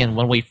beginning. And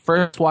when we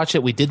first watched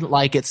it, we didn't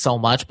like it so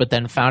much, but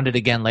then found it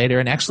again later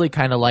and actually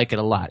kind of like it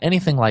a lot.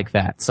 Anything like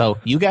that. So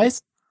you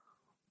guys?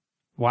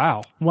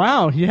 Wow.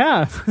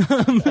 Yeah.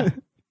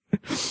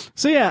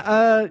 So yeah,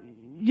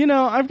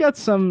 I've got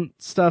some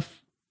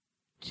stuff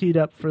keyed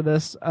up for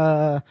this.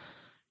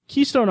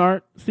 Keystone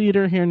Art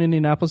Theater here in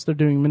Indianapolis, they're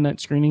doing midnight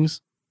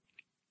screenings.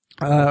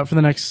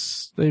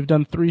 They've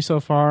done 3 so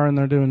far, and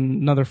they're doing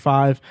another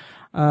 5.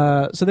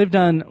 So they've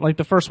done, like,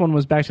 the first one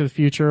was Back to the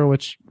Future,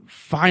 which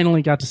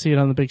finally got to see it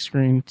on the big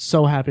screen.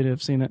 So happy to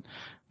have seen it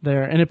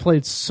there. And it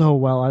played so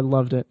well. I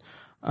loved it.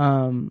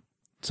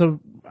 So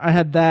I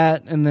had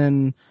that, and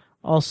then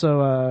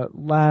also,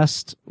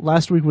 last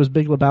week was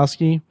Big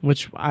Lebowski,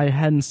 which I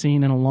hadn't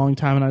seen in a long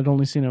time, and I'd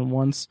only seen it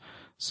once.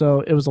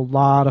 So it was a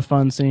lot of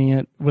fun seeing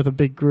it with a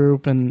big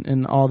group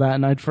and all that,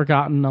 and I'd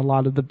forgotten a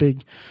lot of the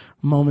big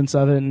moments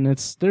of it, and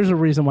there's a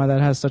reason why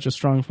that has such a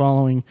strong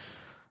following.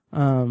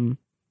 And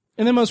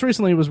then most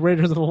recently was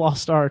Raiders of the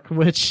Lost Ark,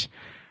 which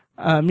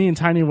me and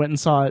Tiny went and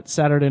saw it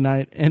Saturday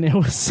night, and it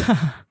was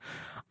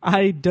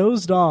I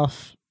dozed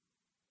off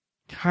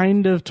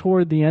kind of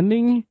toward the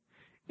ending,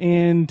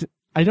 and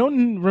I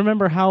don't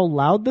remember how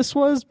loud this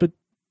was, but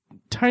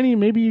Tiny,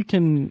 maybe you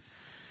can.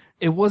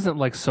 It wasn't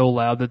like so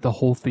loud that the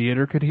whole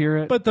theater could hear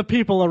it. But the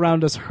people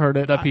around us heard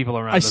it. The people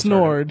around I us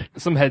snored. heard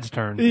it. Some heads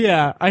turned.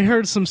 Yeah, I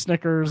heard some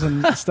snickers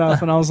and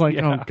stuff, and I was like,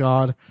 Yeah. oh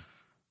god.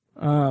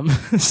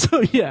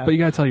 So yeah. But you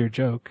gotta tell your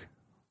joke.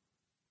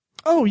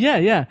 Oh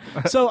yeah.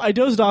 So I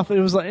dozed off. It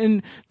was like,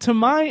 in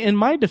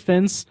my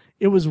defense,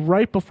 it was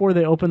right before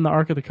they opened the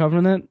Ark of the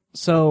Covenant.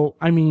 So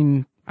I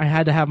mean, I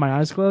had to have my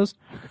eyes closed.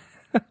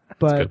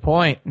 But Good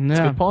point. That's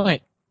a Yeah. good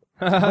point.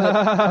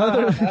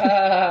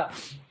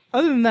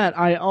 Other than that,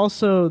 I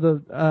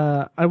also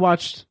I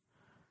watched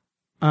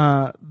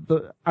I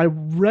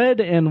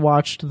read and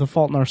watched The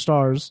Fault in Our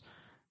Stars,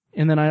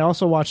 and then I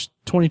also watched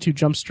 22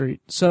 Jump Street.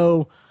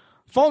 So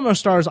Fault in Our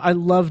Stars, I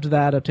loved the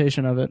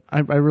adaptation of it. I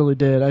really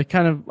did. I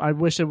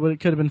wish it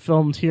could have been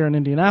filmed here in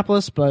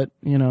Indianapolis, but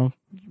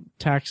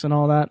tax and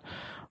all that.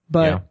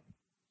 But Yeah.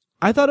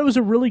 I thought it was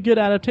a really good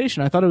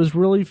adaptation. I thought it was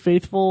really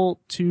faithful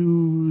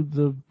to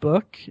the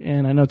book,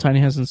 and I know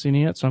Tiny hasn't seen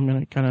it yet, so I'm going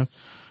to kind of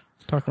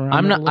talking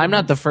around. I'm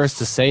not the first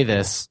to say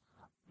this,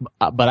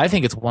 but I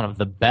think it's one of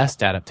the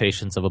best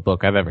adaptations of a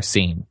book I've ever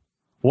seen.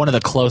 One of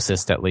the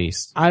closest, at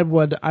least. I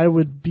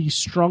would be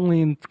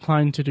strongly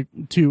inclined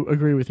to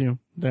agree with you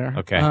there.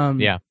 Okay.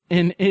 Yeah.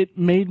 And it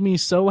made me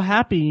so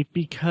happy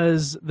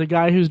because the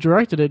guy who's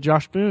directed it,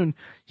 Josh Boone,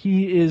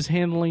 he is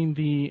handling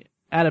the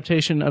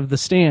adaptation of The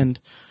Stand,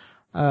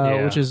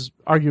 which is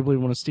arguably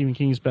one of Stephen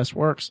King's best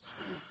works.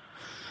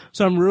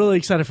 So I'm really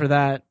excited for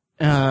that.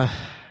 And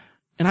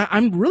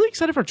I'm really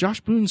excited for Josh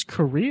Boone's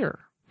career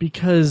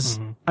because,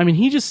 I mean,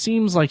 he just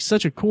seems like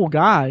such a cool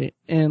guy.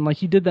 And like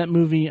he did that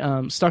movie,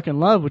 Stuck in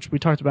Love, which we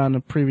talked about in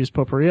a previous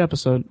potpourri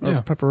episode,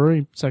 or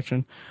potpourri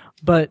section.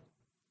 But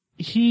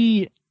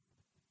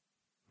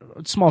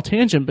small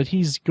tangent, but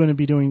he's going to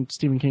be doing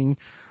Stephen King,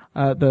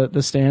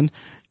 the Stand.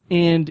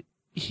 And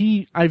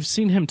I've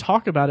seen him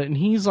talk about it, and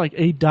he's like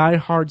a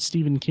diehard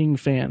Stephen King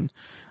fan.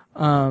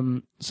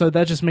 So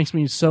that just makes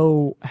me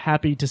so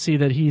happy to see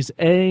that he's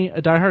a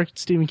diehard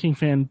Stephen King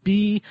fan.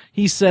 B,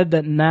 he said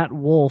that Nat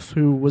Wolff,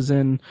 who was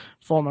in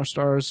Fault in Our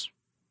Stars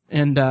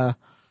and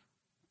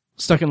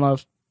Stuck in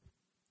Love,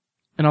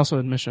 and also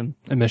Admission.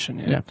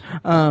 Yeah.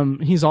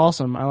 He's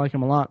awesome. I like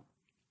him a lot.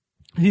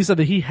 He said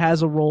that he's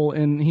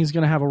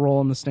going to have a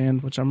role in The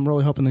Stand, which I'm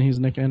really hoping that he's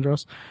Nick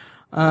Andros.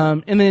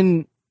 And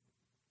then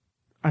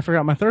I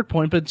forgot my third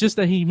point, but just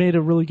that he made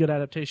a really good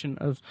adaptation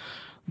of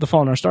The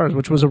Fault in Our Stars,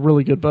 which was a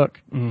really good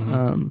book.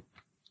 So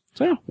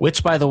yeah.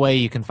 Which, by the way,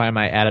 you can find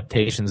my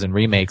adaptations and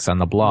remakes on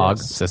the blog,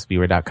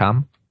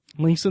 sisbeaver.com.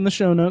 Links in the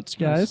show notes,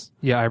 guys.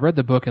 Yeah, I read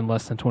the book in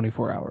less than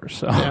 24 hours.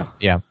 So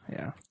Yeah.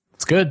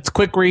 It's good. It's a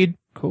quick read.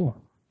 Cool.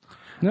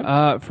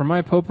 Yep. For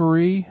my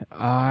potpourri,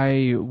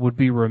 I would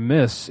be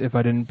remiss if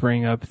I didn't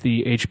bring up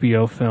the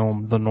HBO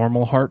film, The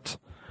Normal Heart.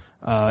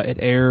 It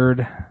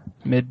aired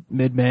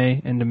mid-May,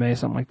 end of May,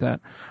 something like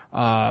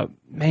that.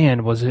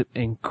 Man, was it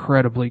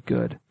incredibly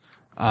good.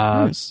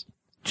 Nice.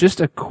 Just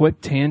a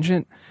quick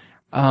tangent.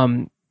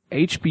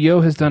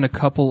 HBO has done a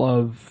couple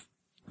of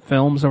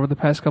films over the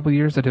past couple of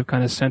years that have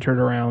kind of centered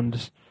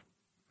around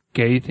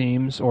gay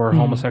themes or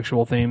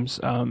homosexual themes,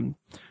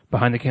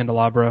 Behind the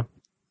Candelabra,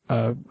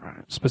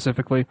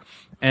 specifically.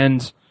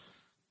 And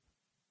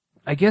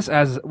I guess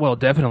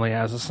definitely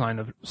as a sign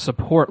of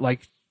support,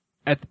 like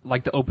at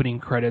the opening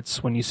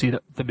credits when you see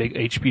the big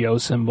HBO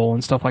symbol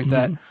and stuff like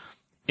that,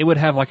 it would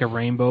have like a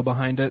rainbow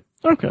behind it.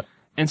 Okay.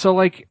 And so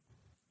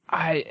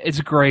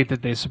it's great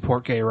that they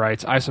support gay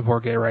rights. I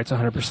support gay rights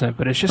 100%,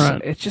 but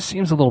it just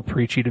seems a little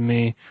preachy to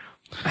me.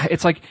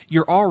 It's like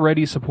you're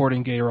already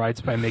supporting gay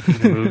rights by making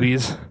the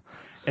movies.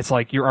 It's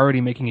like you're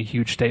already making a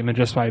huge statement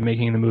just by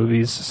making the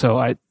movies. So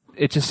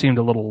it just seemed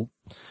a little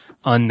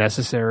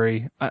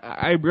unnecessary.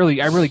 I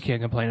really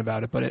can't complain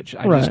about it, but I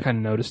just kind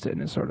of noticed it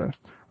and it sort of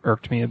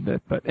irked me a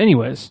bit. But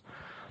anyways,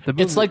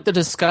 it's like the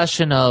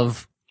discussion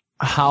of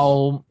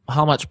how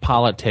much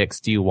politics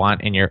do you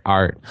want in your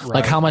art? Right.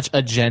 Like how much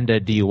agenda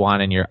do you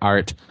want in your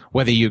art,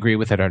 whether you agree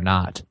with it or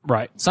not?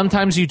 Right.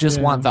 Sometimes you just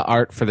want the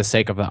art for the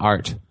sake of the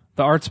art.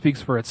 The art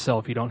speaks for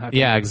itself. You don't have to.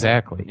 Yeah,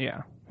 exactly.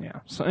 Yeah.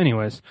 So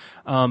anyways,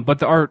 but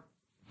the art,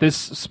 this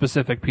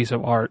specific piece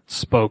of art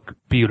spoke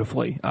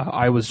beautifully.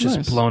 I was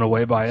just blown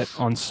away by it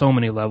on so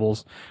many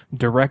levels.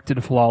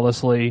 Directed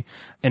flawlessly,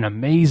 an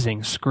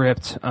amazing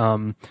script.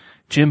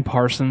 Jim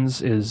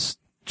Parsons is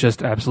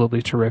just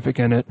absolutely terrific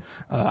in it.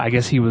 I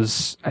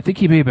think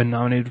he may have been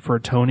nominated for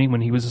a Tony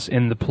when he was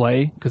in the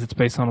play, because it's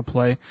based on a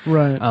play.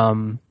 Right.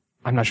 I'm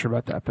not sure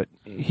about that, but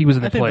he was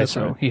in the play,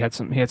 so right. he had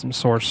some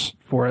source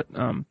for it.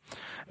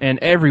 And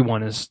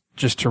everyone is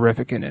just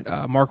terrific in it.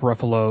 Mark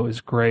Ruffalo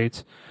is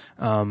great.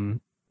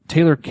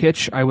 Taylor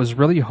Kitsch, I was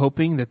really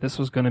hoping that this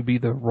was going to be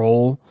the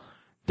role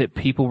that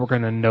people were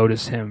going to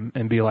notice him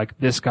and be like,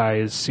 this guy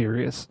is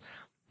serious.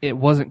 It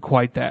wasn't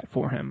quite that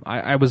for him.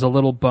 I was a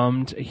little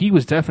bummed. He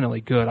was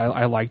definitely good.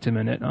 I liked him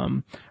in it.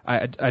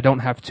 I don't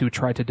have to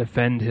try to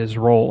defend his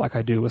role like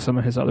I do with some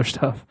of his other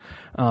stuff.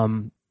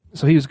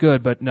 So he was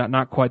good, but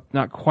not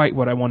quite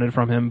what I wanted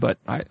from him, but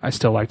I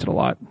still liked it a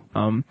lot.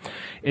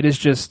 It is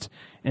just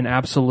an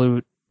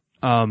absolute,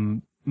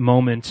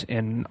 moment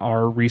in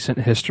our recent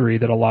history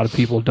that a lot of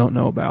people don't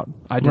know about.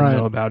 I didn't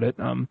know about it.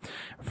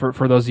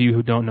 For those of you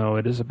who don't know,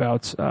 it is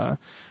about,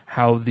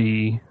 how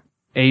the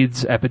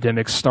AIDS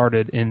epidemic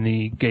started in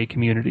the gay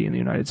community in the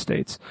United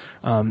States.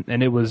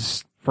 And it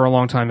was, for a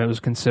long time, it was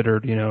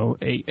considered,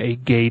 a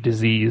gay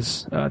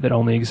disease, that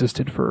only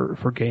existed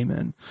for gay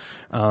men.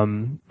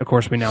 Of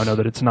course, we now know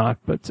that it's not,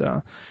 but,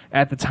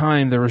 at the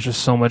time, there was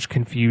just so much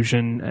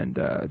confusion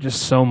and,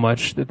 just so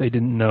much that they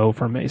didn't know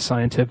from a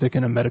scientific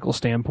and a medical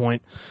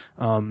standpoint.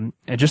 And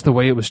just the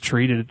way it was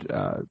treated,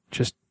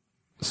 just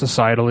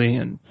societally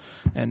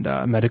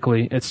and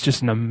medically. It's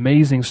just an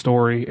amazing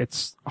story.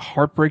 It's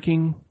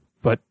heartbreaking,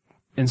 but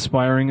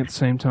inspiring at the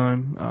same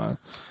time.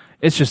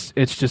 It's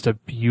just a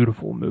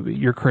beautiful movie.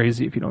 You're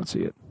crazy if you don't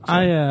see it. So.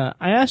 I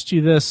asked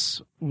you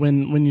this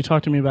when you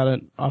talked to me about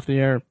it off the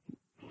air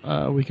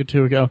a week or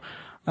two ago.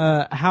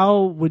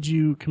 How would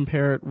you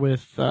compare it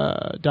with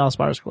Dallas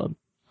Buyers Club?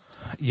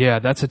 Yeah,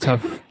 that's a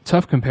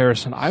tough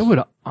comparison. I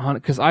would,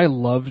 because I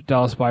loved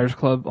Dallas Buyers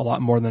Club a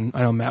lot more than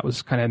I know Matt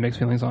was kind of mixed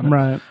feelings on it.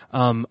 Right.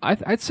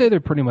 I'd say they're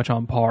pretty much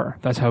on par.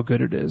 That's how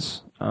good it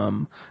is.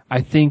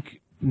 I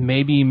think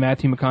maybe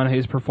Matthew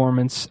McConaughey's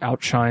performance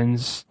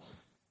outshines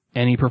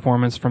any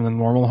performance from The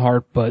Normal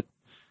Heart, but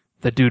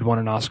the dude won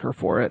an Oscar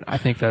for it. I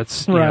think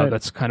that's you know,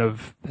 that's kind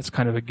of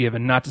a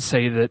given. Not to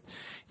say that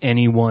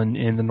anyone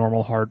in The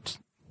Normal Heart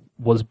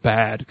was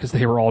bad, because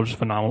they were all just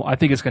phenomenal. I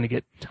think it's going to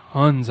get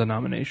tons of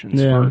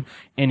nominations for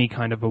any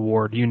kind of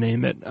award, you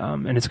name it,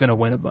 and it's going to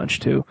win a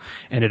bunch too,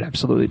 and it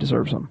absolutely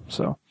deserves them.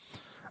 So,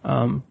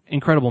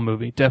 incredible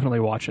movie. Definitely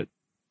watch it.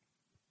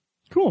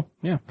 Cool.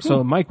 Yeah. Cool.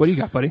 So, Mike, what do you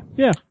got, buddy?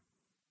 Yeah.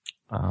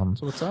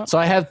 So what's up? So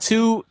I have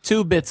two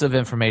bits of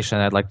information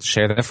I'd like to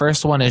share. The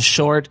first one is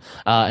short,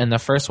 and the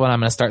first one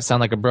I'm going to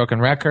sound like a broken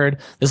record.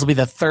 This will be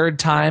the third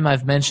time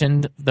I've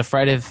mentioned the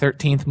Friday the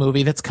 13th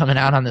movie that's coming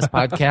out on this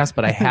podcast,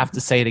 but I have to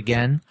say it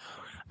again.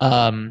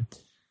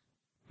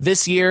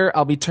 This year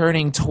I'll be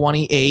turning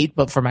 28,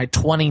 but for my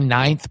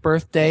 29th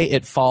birthday,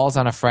 it falls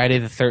on a Friday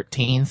the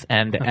 13th,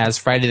 and as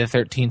Friday the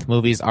 13th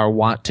movies are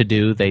wont to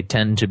do, they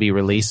tend to be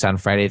released on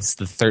Fridays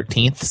the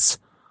 13th.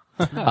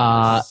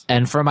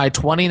 And for my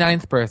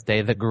 29th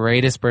birthday, the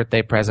greatest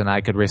birthday present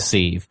I could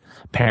receive,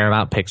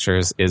 Paramount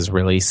Pictures is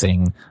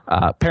releasing,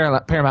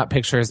 Paramount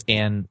Pictures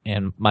and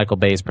Michael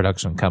Bay's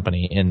production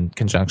company in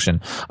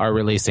conjunction are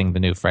releasing the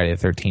new Friday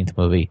the 13th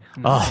movie.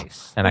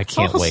 Nice. Oh, and I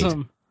can't wait.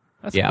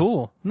 That's Yeah.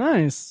 cool.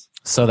 Nice.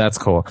 So that's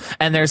cool.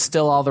 And there's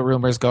still all the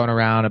rumors going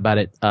around about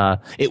it.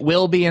 It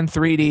will be in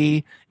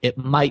 3D. It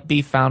might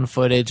be found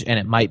footage, and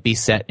it might be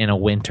set in a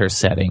winter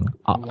setting.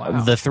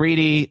 Wow. The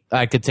 3D,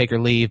 I could take or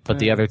leave, but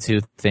the other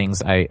two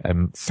things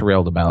I'm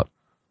thrilled about.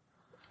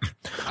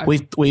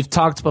 We've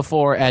talked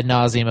before ad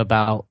nauseum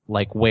about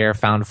like where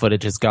found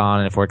footage has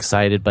gone and if we're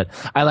excited, but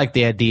I like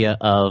the idea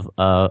of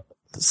a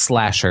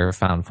slasher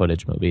found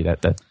footage movie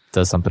that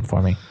does something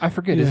for me. I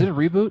forget. Is it a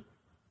reboot?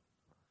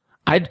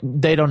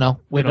 They don't know.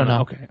 We don't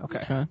know.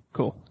 Okay.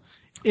 Cool.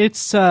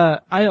 It's I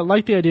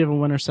like the idea of a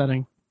winter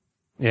setting.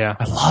 Yeah.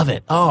 I love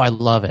it. Oh, I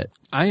love it.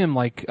 I am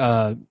like,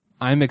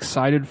 I'm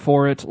excited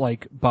for it,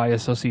 like by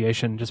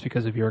association, just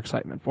because of your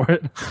excitement for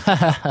it.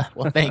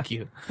 Well, thank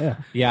you.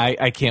 Yeah.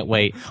 I can't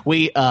wait.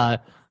 We, a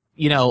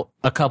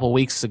couple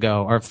weeks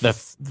ago, or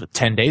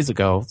 10 days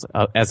ago,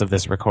 as of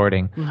this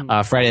recording,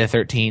 Friday the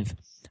 13th,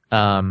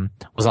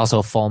 was also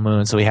a full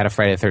moon. So we had a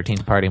Friday the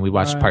 13th party and we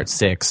watched part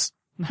 6.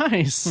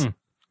 Nice.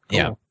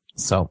 Yeah.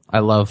 So I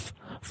love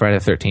Friday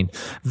the 13th.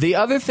 The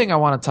other thing I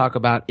want to talk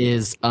about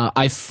is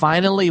I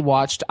finally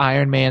watched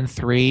Iron Man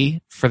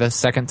 3 for the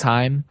second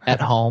time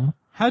at home.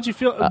 How'd you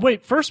feel?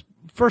 Wait, first,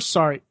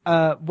 sorry.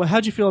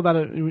 How'd you feel about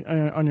it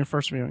on your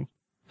first viewing?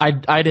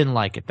 I didn't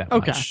like it that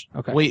much.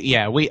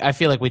 Okay. I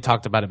feel like we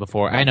talked about it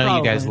before. I know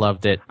you guys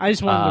loved it. I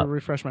just wanted to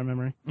refresh my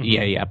memory.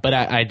 Yeah, but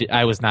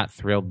I was not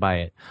thrilled by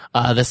it.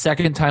 The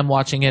second time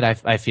watching it,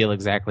 I feel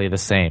exactly the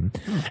same.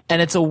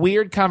 And it's a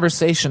weird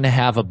conversation to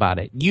have about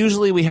it.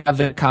 Usually we have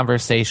the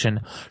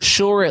conversation,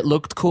 sure, it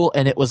looked cool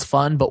and it was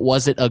fun, but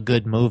was it a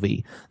good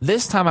movie?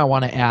 This time I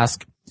want to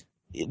ask,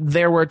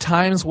 there were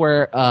times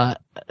where,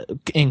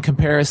 in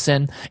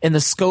comparison, in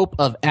the scope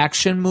of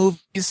action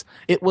movies,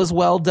 it was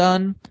well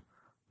done.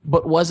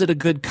 But was it a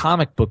good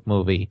comic book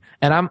movie?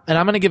 And I'm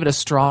going to give it a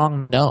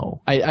strong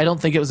no. I don't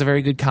think it was a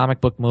very good comic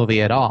book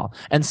movie at all.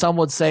 And some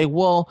would say,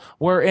 well,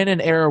 we're in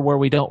an era where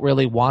we don't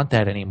really want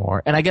that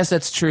anymore. And I guess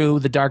that's true.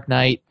 The Dark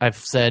Knight, I've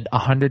said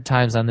 100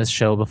 times on this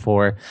show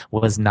before,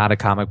 was not a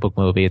comic book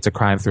movie. It's a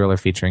crime thriller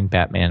featuring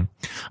Batman.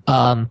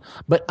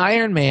 But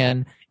Iron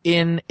Man,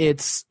 in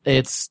its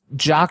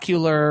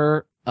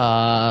jocular,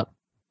 the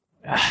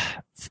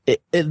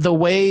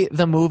way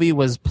the movie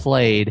was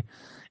played,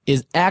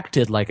 is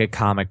acted like a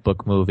comic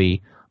book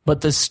movie,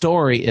 but the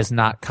story is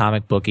not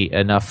comic booky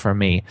enough for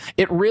me.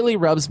 It really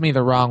rubs me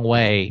the wrong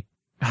way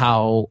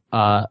how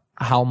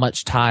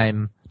much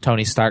time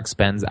Tony Stark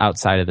spends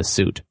outside of the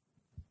suit.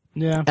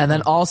 Yeah. And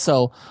then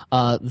also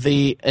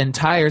the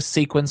entire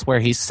sequence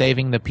where he's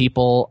saving the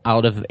people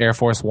out of Air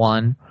Force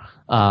One,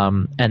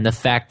 and the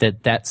fact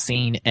that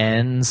scene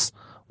ends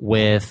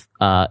with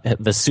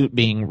the suit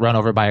being run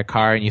over by a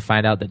car and you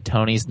find out that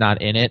Tony's not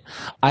in it.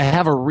 I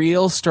have a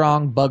real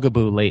strong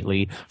bugaboo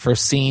lately for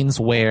scenes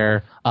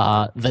where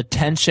the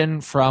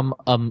tension from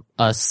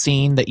a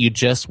scene that you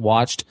just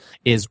watched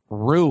is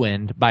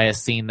ruined by a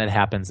scene that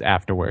happens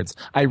afterwards.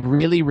 I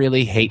really,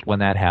 really hate when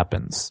that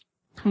happens.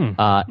 And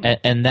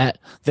that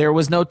there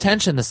was no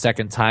tension the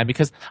second time,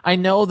 because I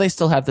know they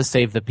still have to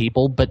save the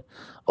people, but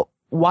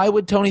why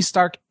would Tony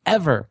Stark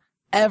ever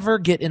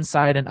get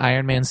inside an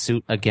Iron Man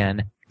suit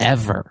again?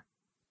 Ever.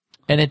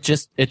 And it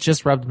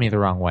just rubbed me the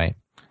wrong way.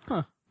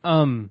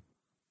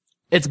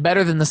 It's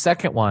better than the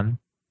second one.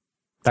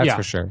 That's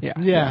for sure.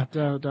 Yeah,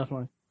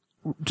 definitely.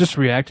 Just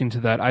reacting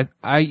to that, I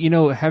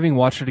having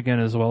watched it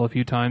again as well a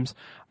few times,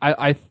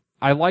 I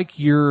like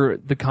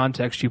the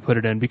context you put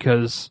it in,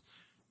 because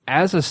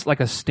as a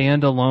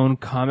standalone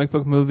comic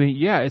book movie,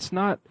 it's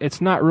not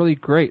really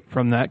great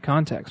from that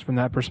context, from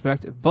that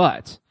perspective.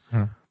 But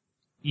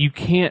you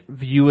can't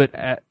view it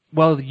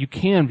you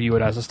can view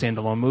it as a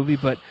standalone movie,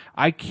 but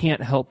I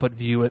can't help but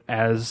view it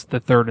as the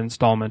third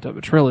installment of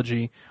a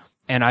trilogy.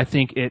 And I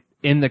think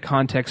in the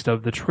context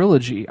of the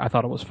trilogy, I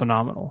thought it was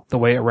phenomenal. The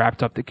way it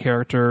wrapped up the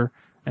character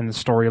and the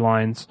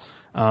storylines.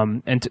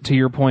 And to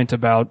your point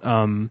about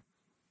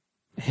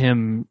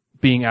him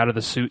being out of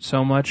the suit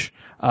so much,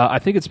 I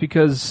think it's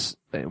because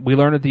we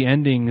learn at the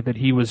ending that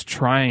he was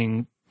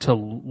trying to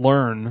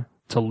learn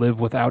to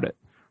live without it.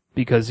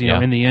 Because, you know,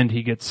 in the end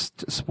he gets,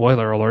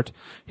 spoiler alert,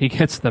 he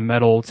gets the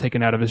metal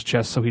taken out of his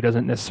chest, so he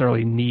doesn't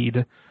necessarily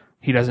need,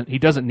 he doesn't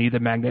need the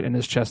magnet in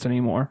his chest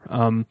anymore.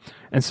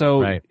 And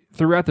so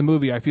throughout the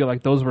movie, I feel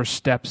like those were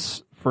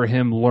steps for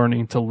him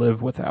learning to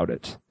live without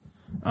it.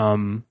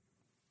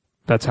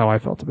 That's how I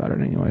felt about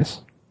it anyways.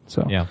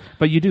 So,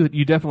 but you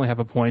definitely have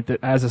a point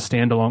that as a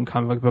standalone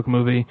comic book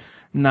movie,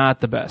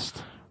 not the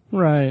best.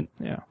 Right.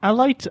 Yeah.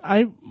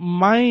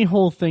 My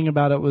whole thing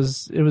about it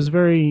was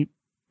very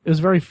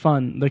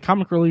fun. The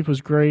comic relief was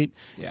great.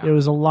 Yeah. It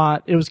was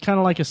kind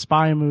of like a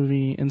spy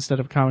movie instead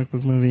of comic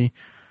book movie.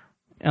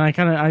 And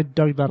I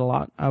dug that a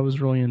lot. I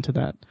was really into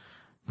that.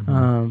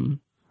 Mm-hmm.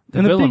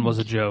 The villain was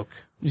a joke.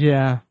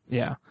 Yeah.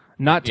 Yeah.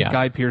 Not to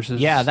Guy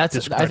Pearce's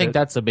discredit. I think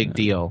that's a big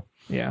deal.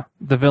 Yeah.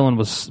 The villain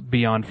was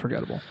beyond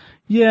forgettable.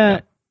 Yeah.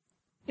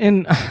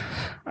 And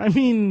I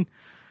mean,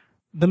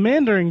 the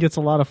Mandarin gets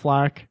a lot of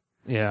flack.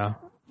 Yeah.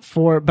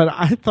 But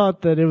I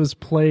thought that it was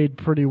played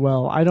pretty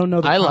well. I don't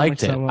know the comics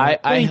liked it. that well.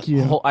 Thank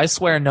you. I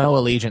swear no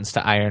allegiance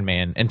to Iron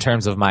Man in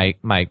terms of my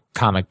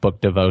comic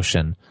book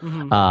devotion.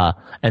 Mm-hmm.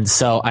 And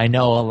so I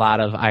know a lot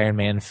of Iron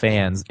Man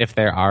fans, if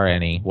there are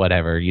any,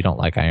 whatever, you don't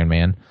like Iron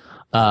Man,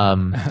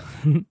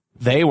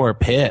 they were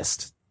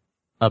pissed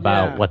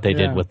about what they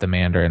did with the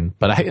Mandarin.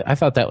 But I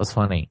thought that was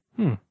funny.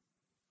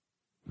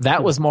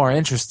 That was more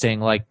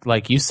interesting,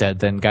 like you said,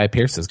 than Guy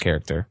Pearce's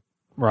character.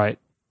 Right.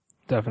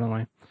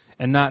 Definitely.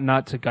 And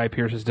not to Guy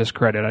Pearce's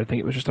discredit. I think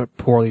it was just a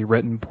poorly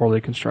written,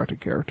 poorly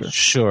constructed character.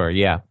 Sure,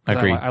 yeah.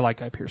 Agreed. I like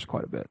Guy Pearce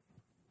quite a bit.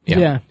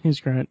 Yeah, he's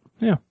great.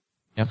 Yeah.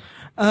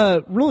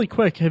 Really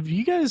quick, what do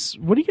you guys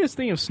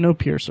think of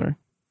Snowpiercer?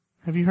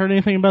 Have you heard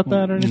anything about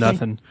that or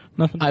anything?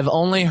 Nothing. I've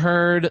only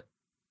heard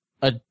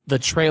the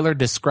trailer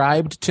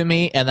described to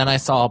me, and then I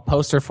saw a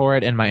poster for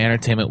it in my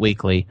Entertainment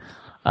Weekly.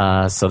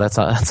 So that's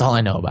all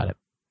I know about it.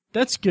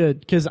 That's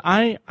good, because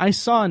I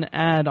saw an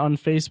ad on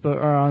Facebook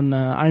or on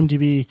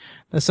IMDb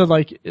that said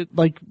like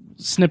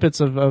snippets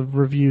of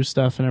review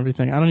stuff and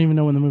everything. I don't even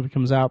know when the movie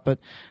comes out, but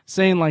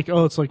saying like,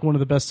 oh, it's like one of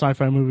the best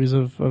sci-fi movies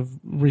of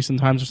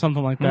recent times or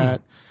something like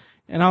that.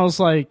 And I was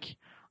like,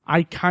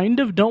 I kind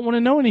of don't want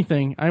to know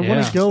anything. I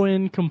want to go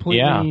in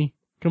completely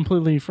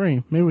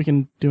free. Maybe we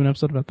can do an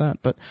episode about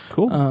that. But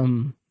cool. I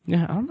don't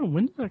know,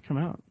 when did that come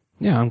out?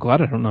 Yeah, I'm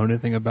glad I don't know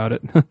anything about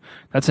it.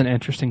 That's an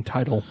interesting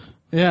title.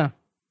 Yeah.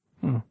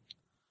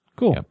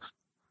 Cool. Yep.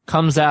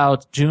 Comes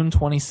out June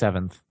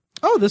 27th.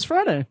 Oh, this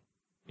Friday.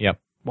 Yep.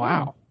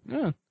 Wow.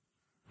 Yeah.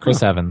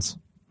 Chris Evans.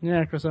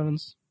 Yeah, Chris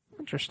Evans.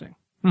 Interesting.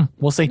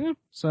 We'll see. Yeah.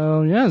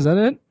 So, is that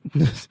it?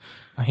 Yeah. Is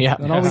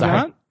that all we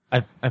got?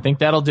 I think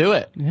that'll do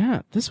it.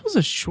 Yeah. This was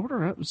it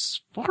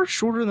was far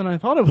shorter than I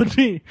thought it would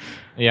be.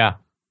 Yeah.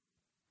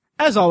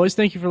 As always,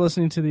 thank you for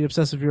listening to the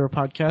Obsessive Viewer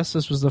podcast.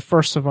 This was the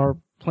first of our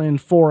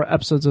planned 4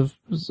 episodes of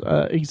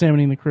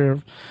examining the career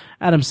of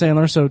Adam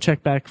Sandler. So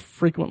check back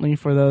frequently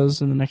for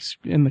those in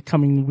the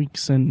coming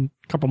weeks and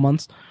couple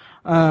months.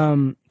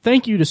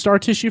 Thank you to Star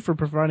Tissue for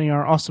providing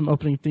our awesome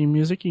opening theme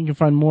music. You can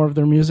find more of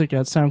their music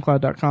at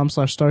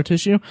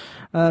soundcloud.com/startissue.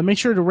 Make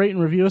sure to rate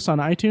and review us on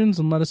iTunes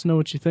and let us know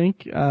what you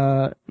think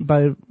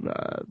by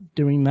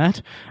doing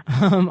that.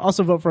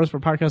 Also vote for us for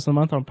Podcast of the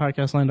Month on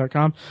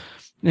podcastline.com.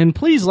 And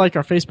please like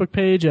our Facebook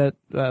page at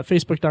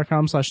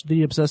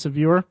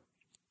facebook.com/theobsessiveviewer.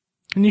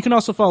 And you can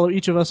also follow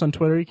each of us on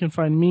Twitter. You can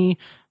find me,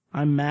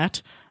 I'm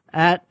Matt,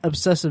 at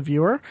Obsessive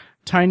Viewer.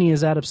 Tiny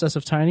is at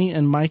Obsessive Tiny,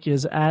 and Mike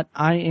is at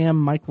I am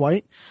Mike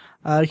White.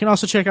 You can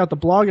also check out the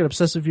blog at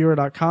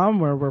obsessiveviewer.com,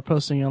 where we're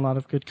posting a lot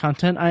of good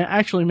content. I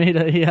actually made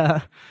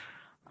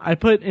I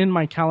put in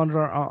my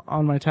calendar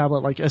on my tablet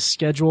like a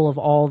schedule of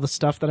all the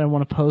stuff that I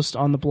want to post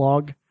on the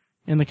blog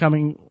in the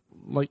coming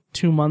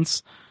 2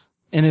 months,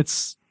 and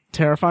it's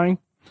terrifying.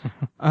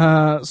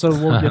 So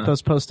we'll get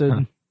those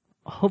posted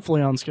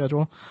hopefully on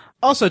schedule.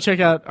 Also, check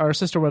out our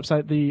sister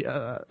website, the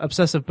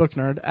Obsessive Book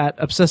Nerd, at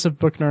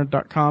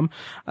obsessivebooknerd.com.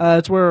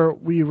 It's where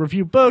we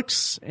review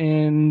books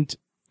and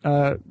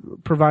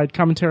provide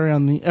commentary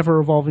on the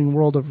ever-evolving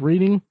world of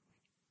reading.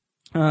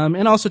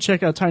 And also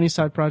check out Tiny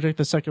Side Project,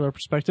 The Secular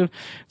Perspective.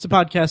 It's a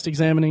podcast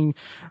examining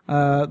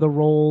the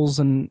roles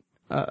and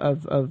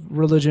of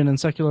religion and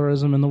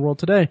secularism in the world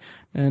today,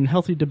 and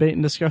healthy debate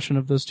and discussion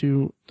of those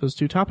two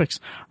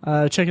topics.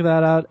 Check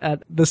that out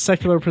at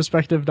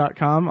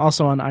thesecularperspective.com,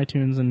 also on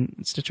iTunes and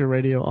Stitcher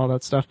Radio, all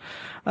that stuff.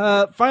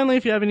 Finally,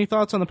 if you have any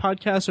thoughts on the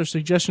podcast or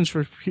suggestions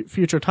for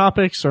future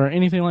topics or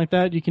anything like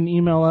that, you can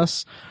email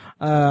us.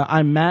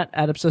 I'm Matt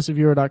at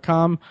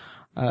obsessiveviewer.com.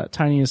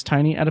 Tiny is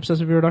Tiny at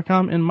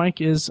obsessiveviewer.com, and Mike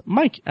is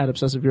Mike at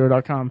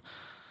obsessiveviewer.com.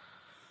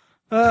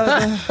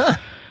 That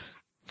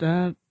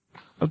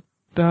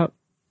about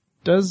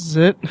does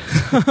it.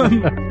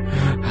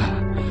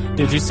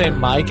 Did you say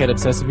Mike at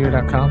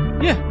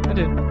obsessiveear.com? Yeah, I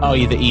did. Oh,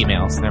 the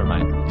emails. Never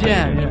mind.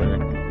 Yeah.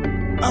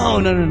 Oh,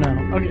 no.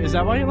 Okay, is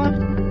that why you left?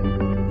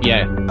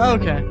 Yeah.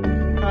 Okay.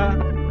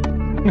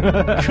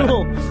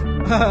 Cool.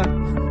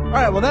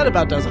 Alright, well that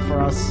about does it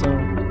for us, so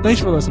thanks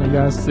for listening,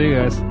 guys. See you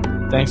guys.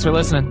 Thanks for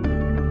listening.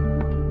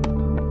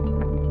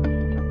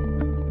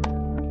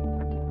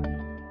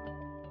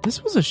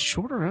 This was a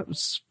shorter, it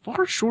was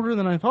far shorter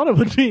than I thought it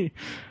would be.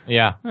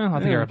 Yeah. Well, I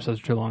think our episodes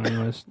are too long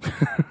anyways.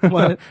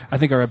 What? I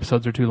think our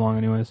episodes are too long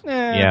anyways.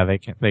 Yeah,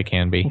 they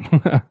can be.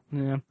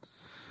 Yeah.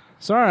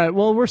 So, alright,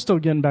 well, we're still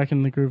getting back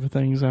in the groove of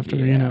things after,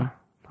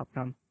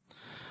 PopCon.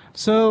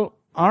 So,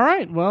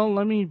 alright, well,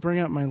 let me bring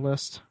up my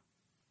list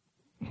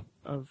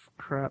of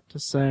crap to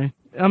say.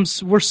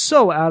 We're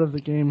so out of the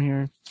game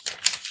here.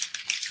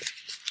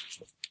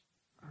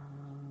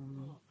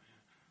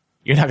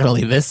 You're not going to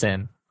leave this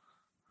in.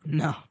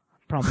 No,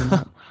 probably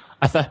not.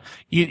 I thought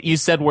you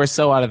said we're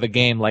so out of the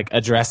game, like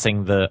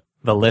addressing the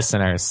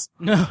listeners.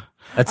 No,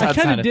 That's I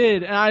kind of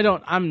did, and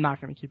I'm not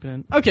going to keep it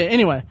in. Okay,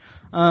 anyway.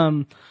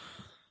 Are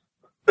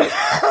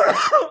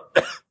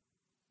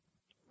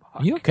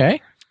you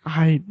okay?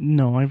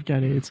 No, I've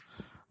got AIDS.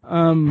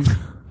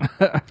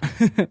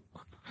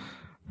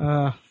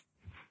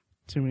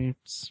 Too many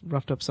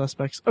roughed up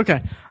suspects.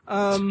 Okay.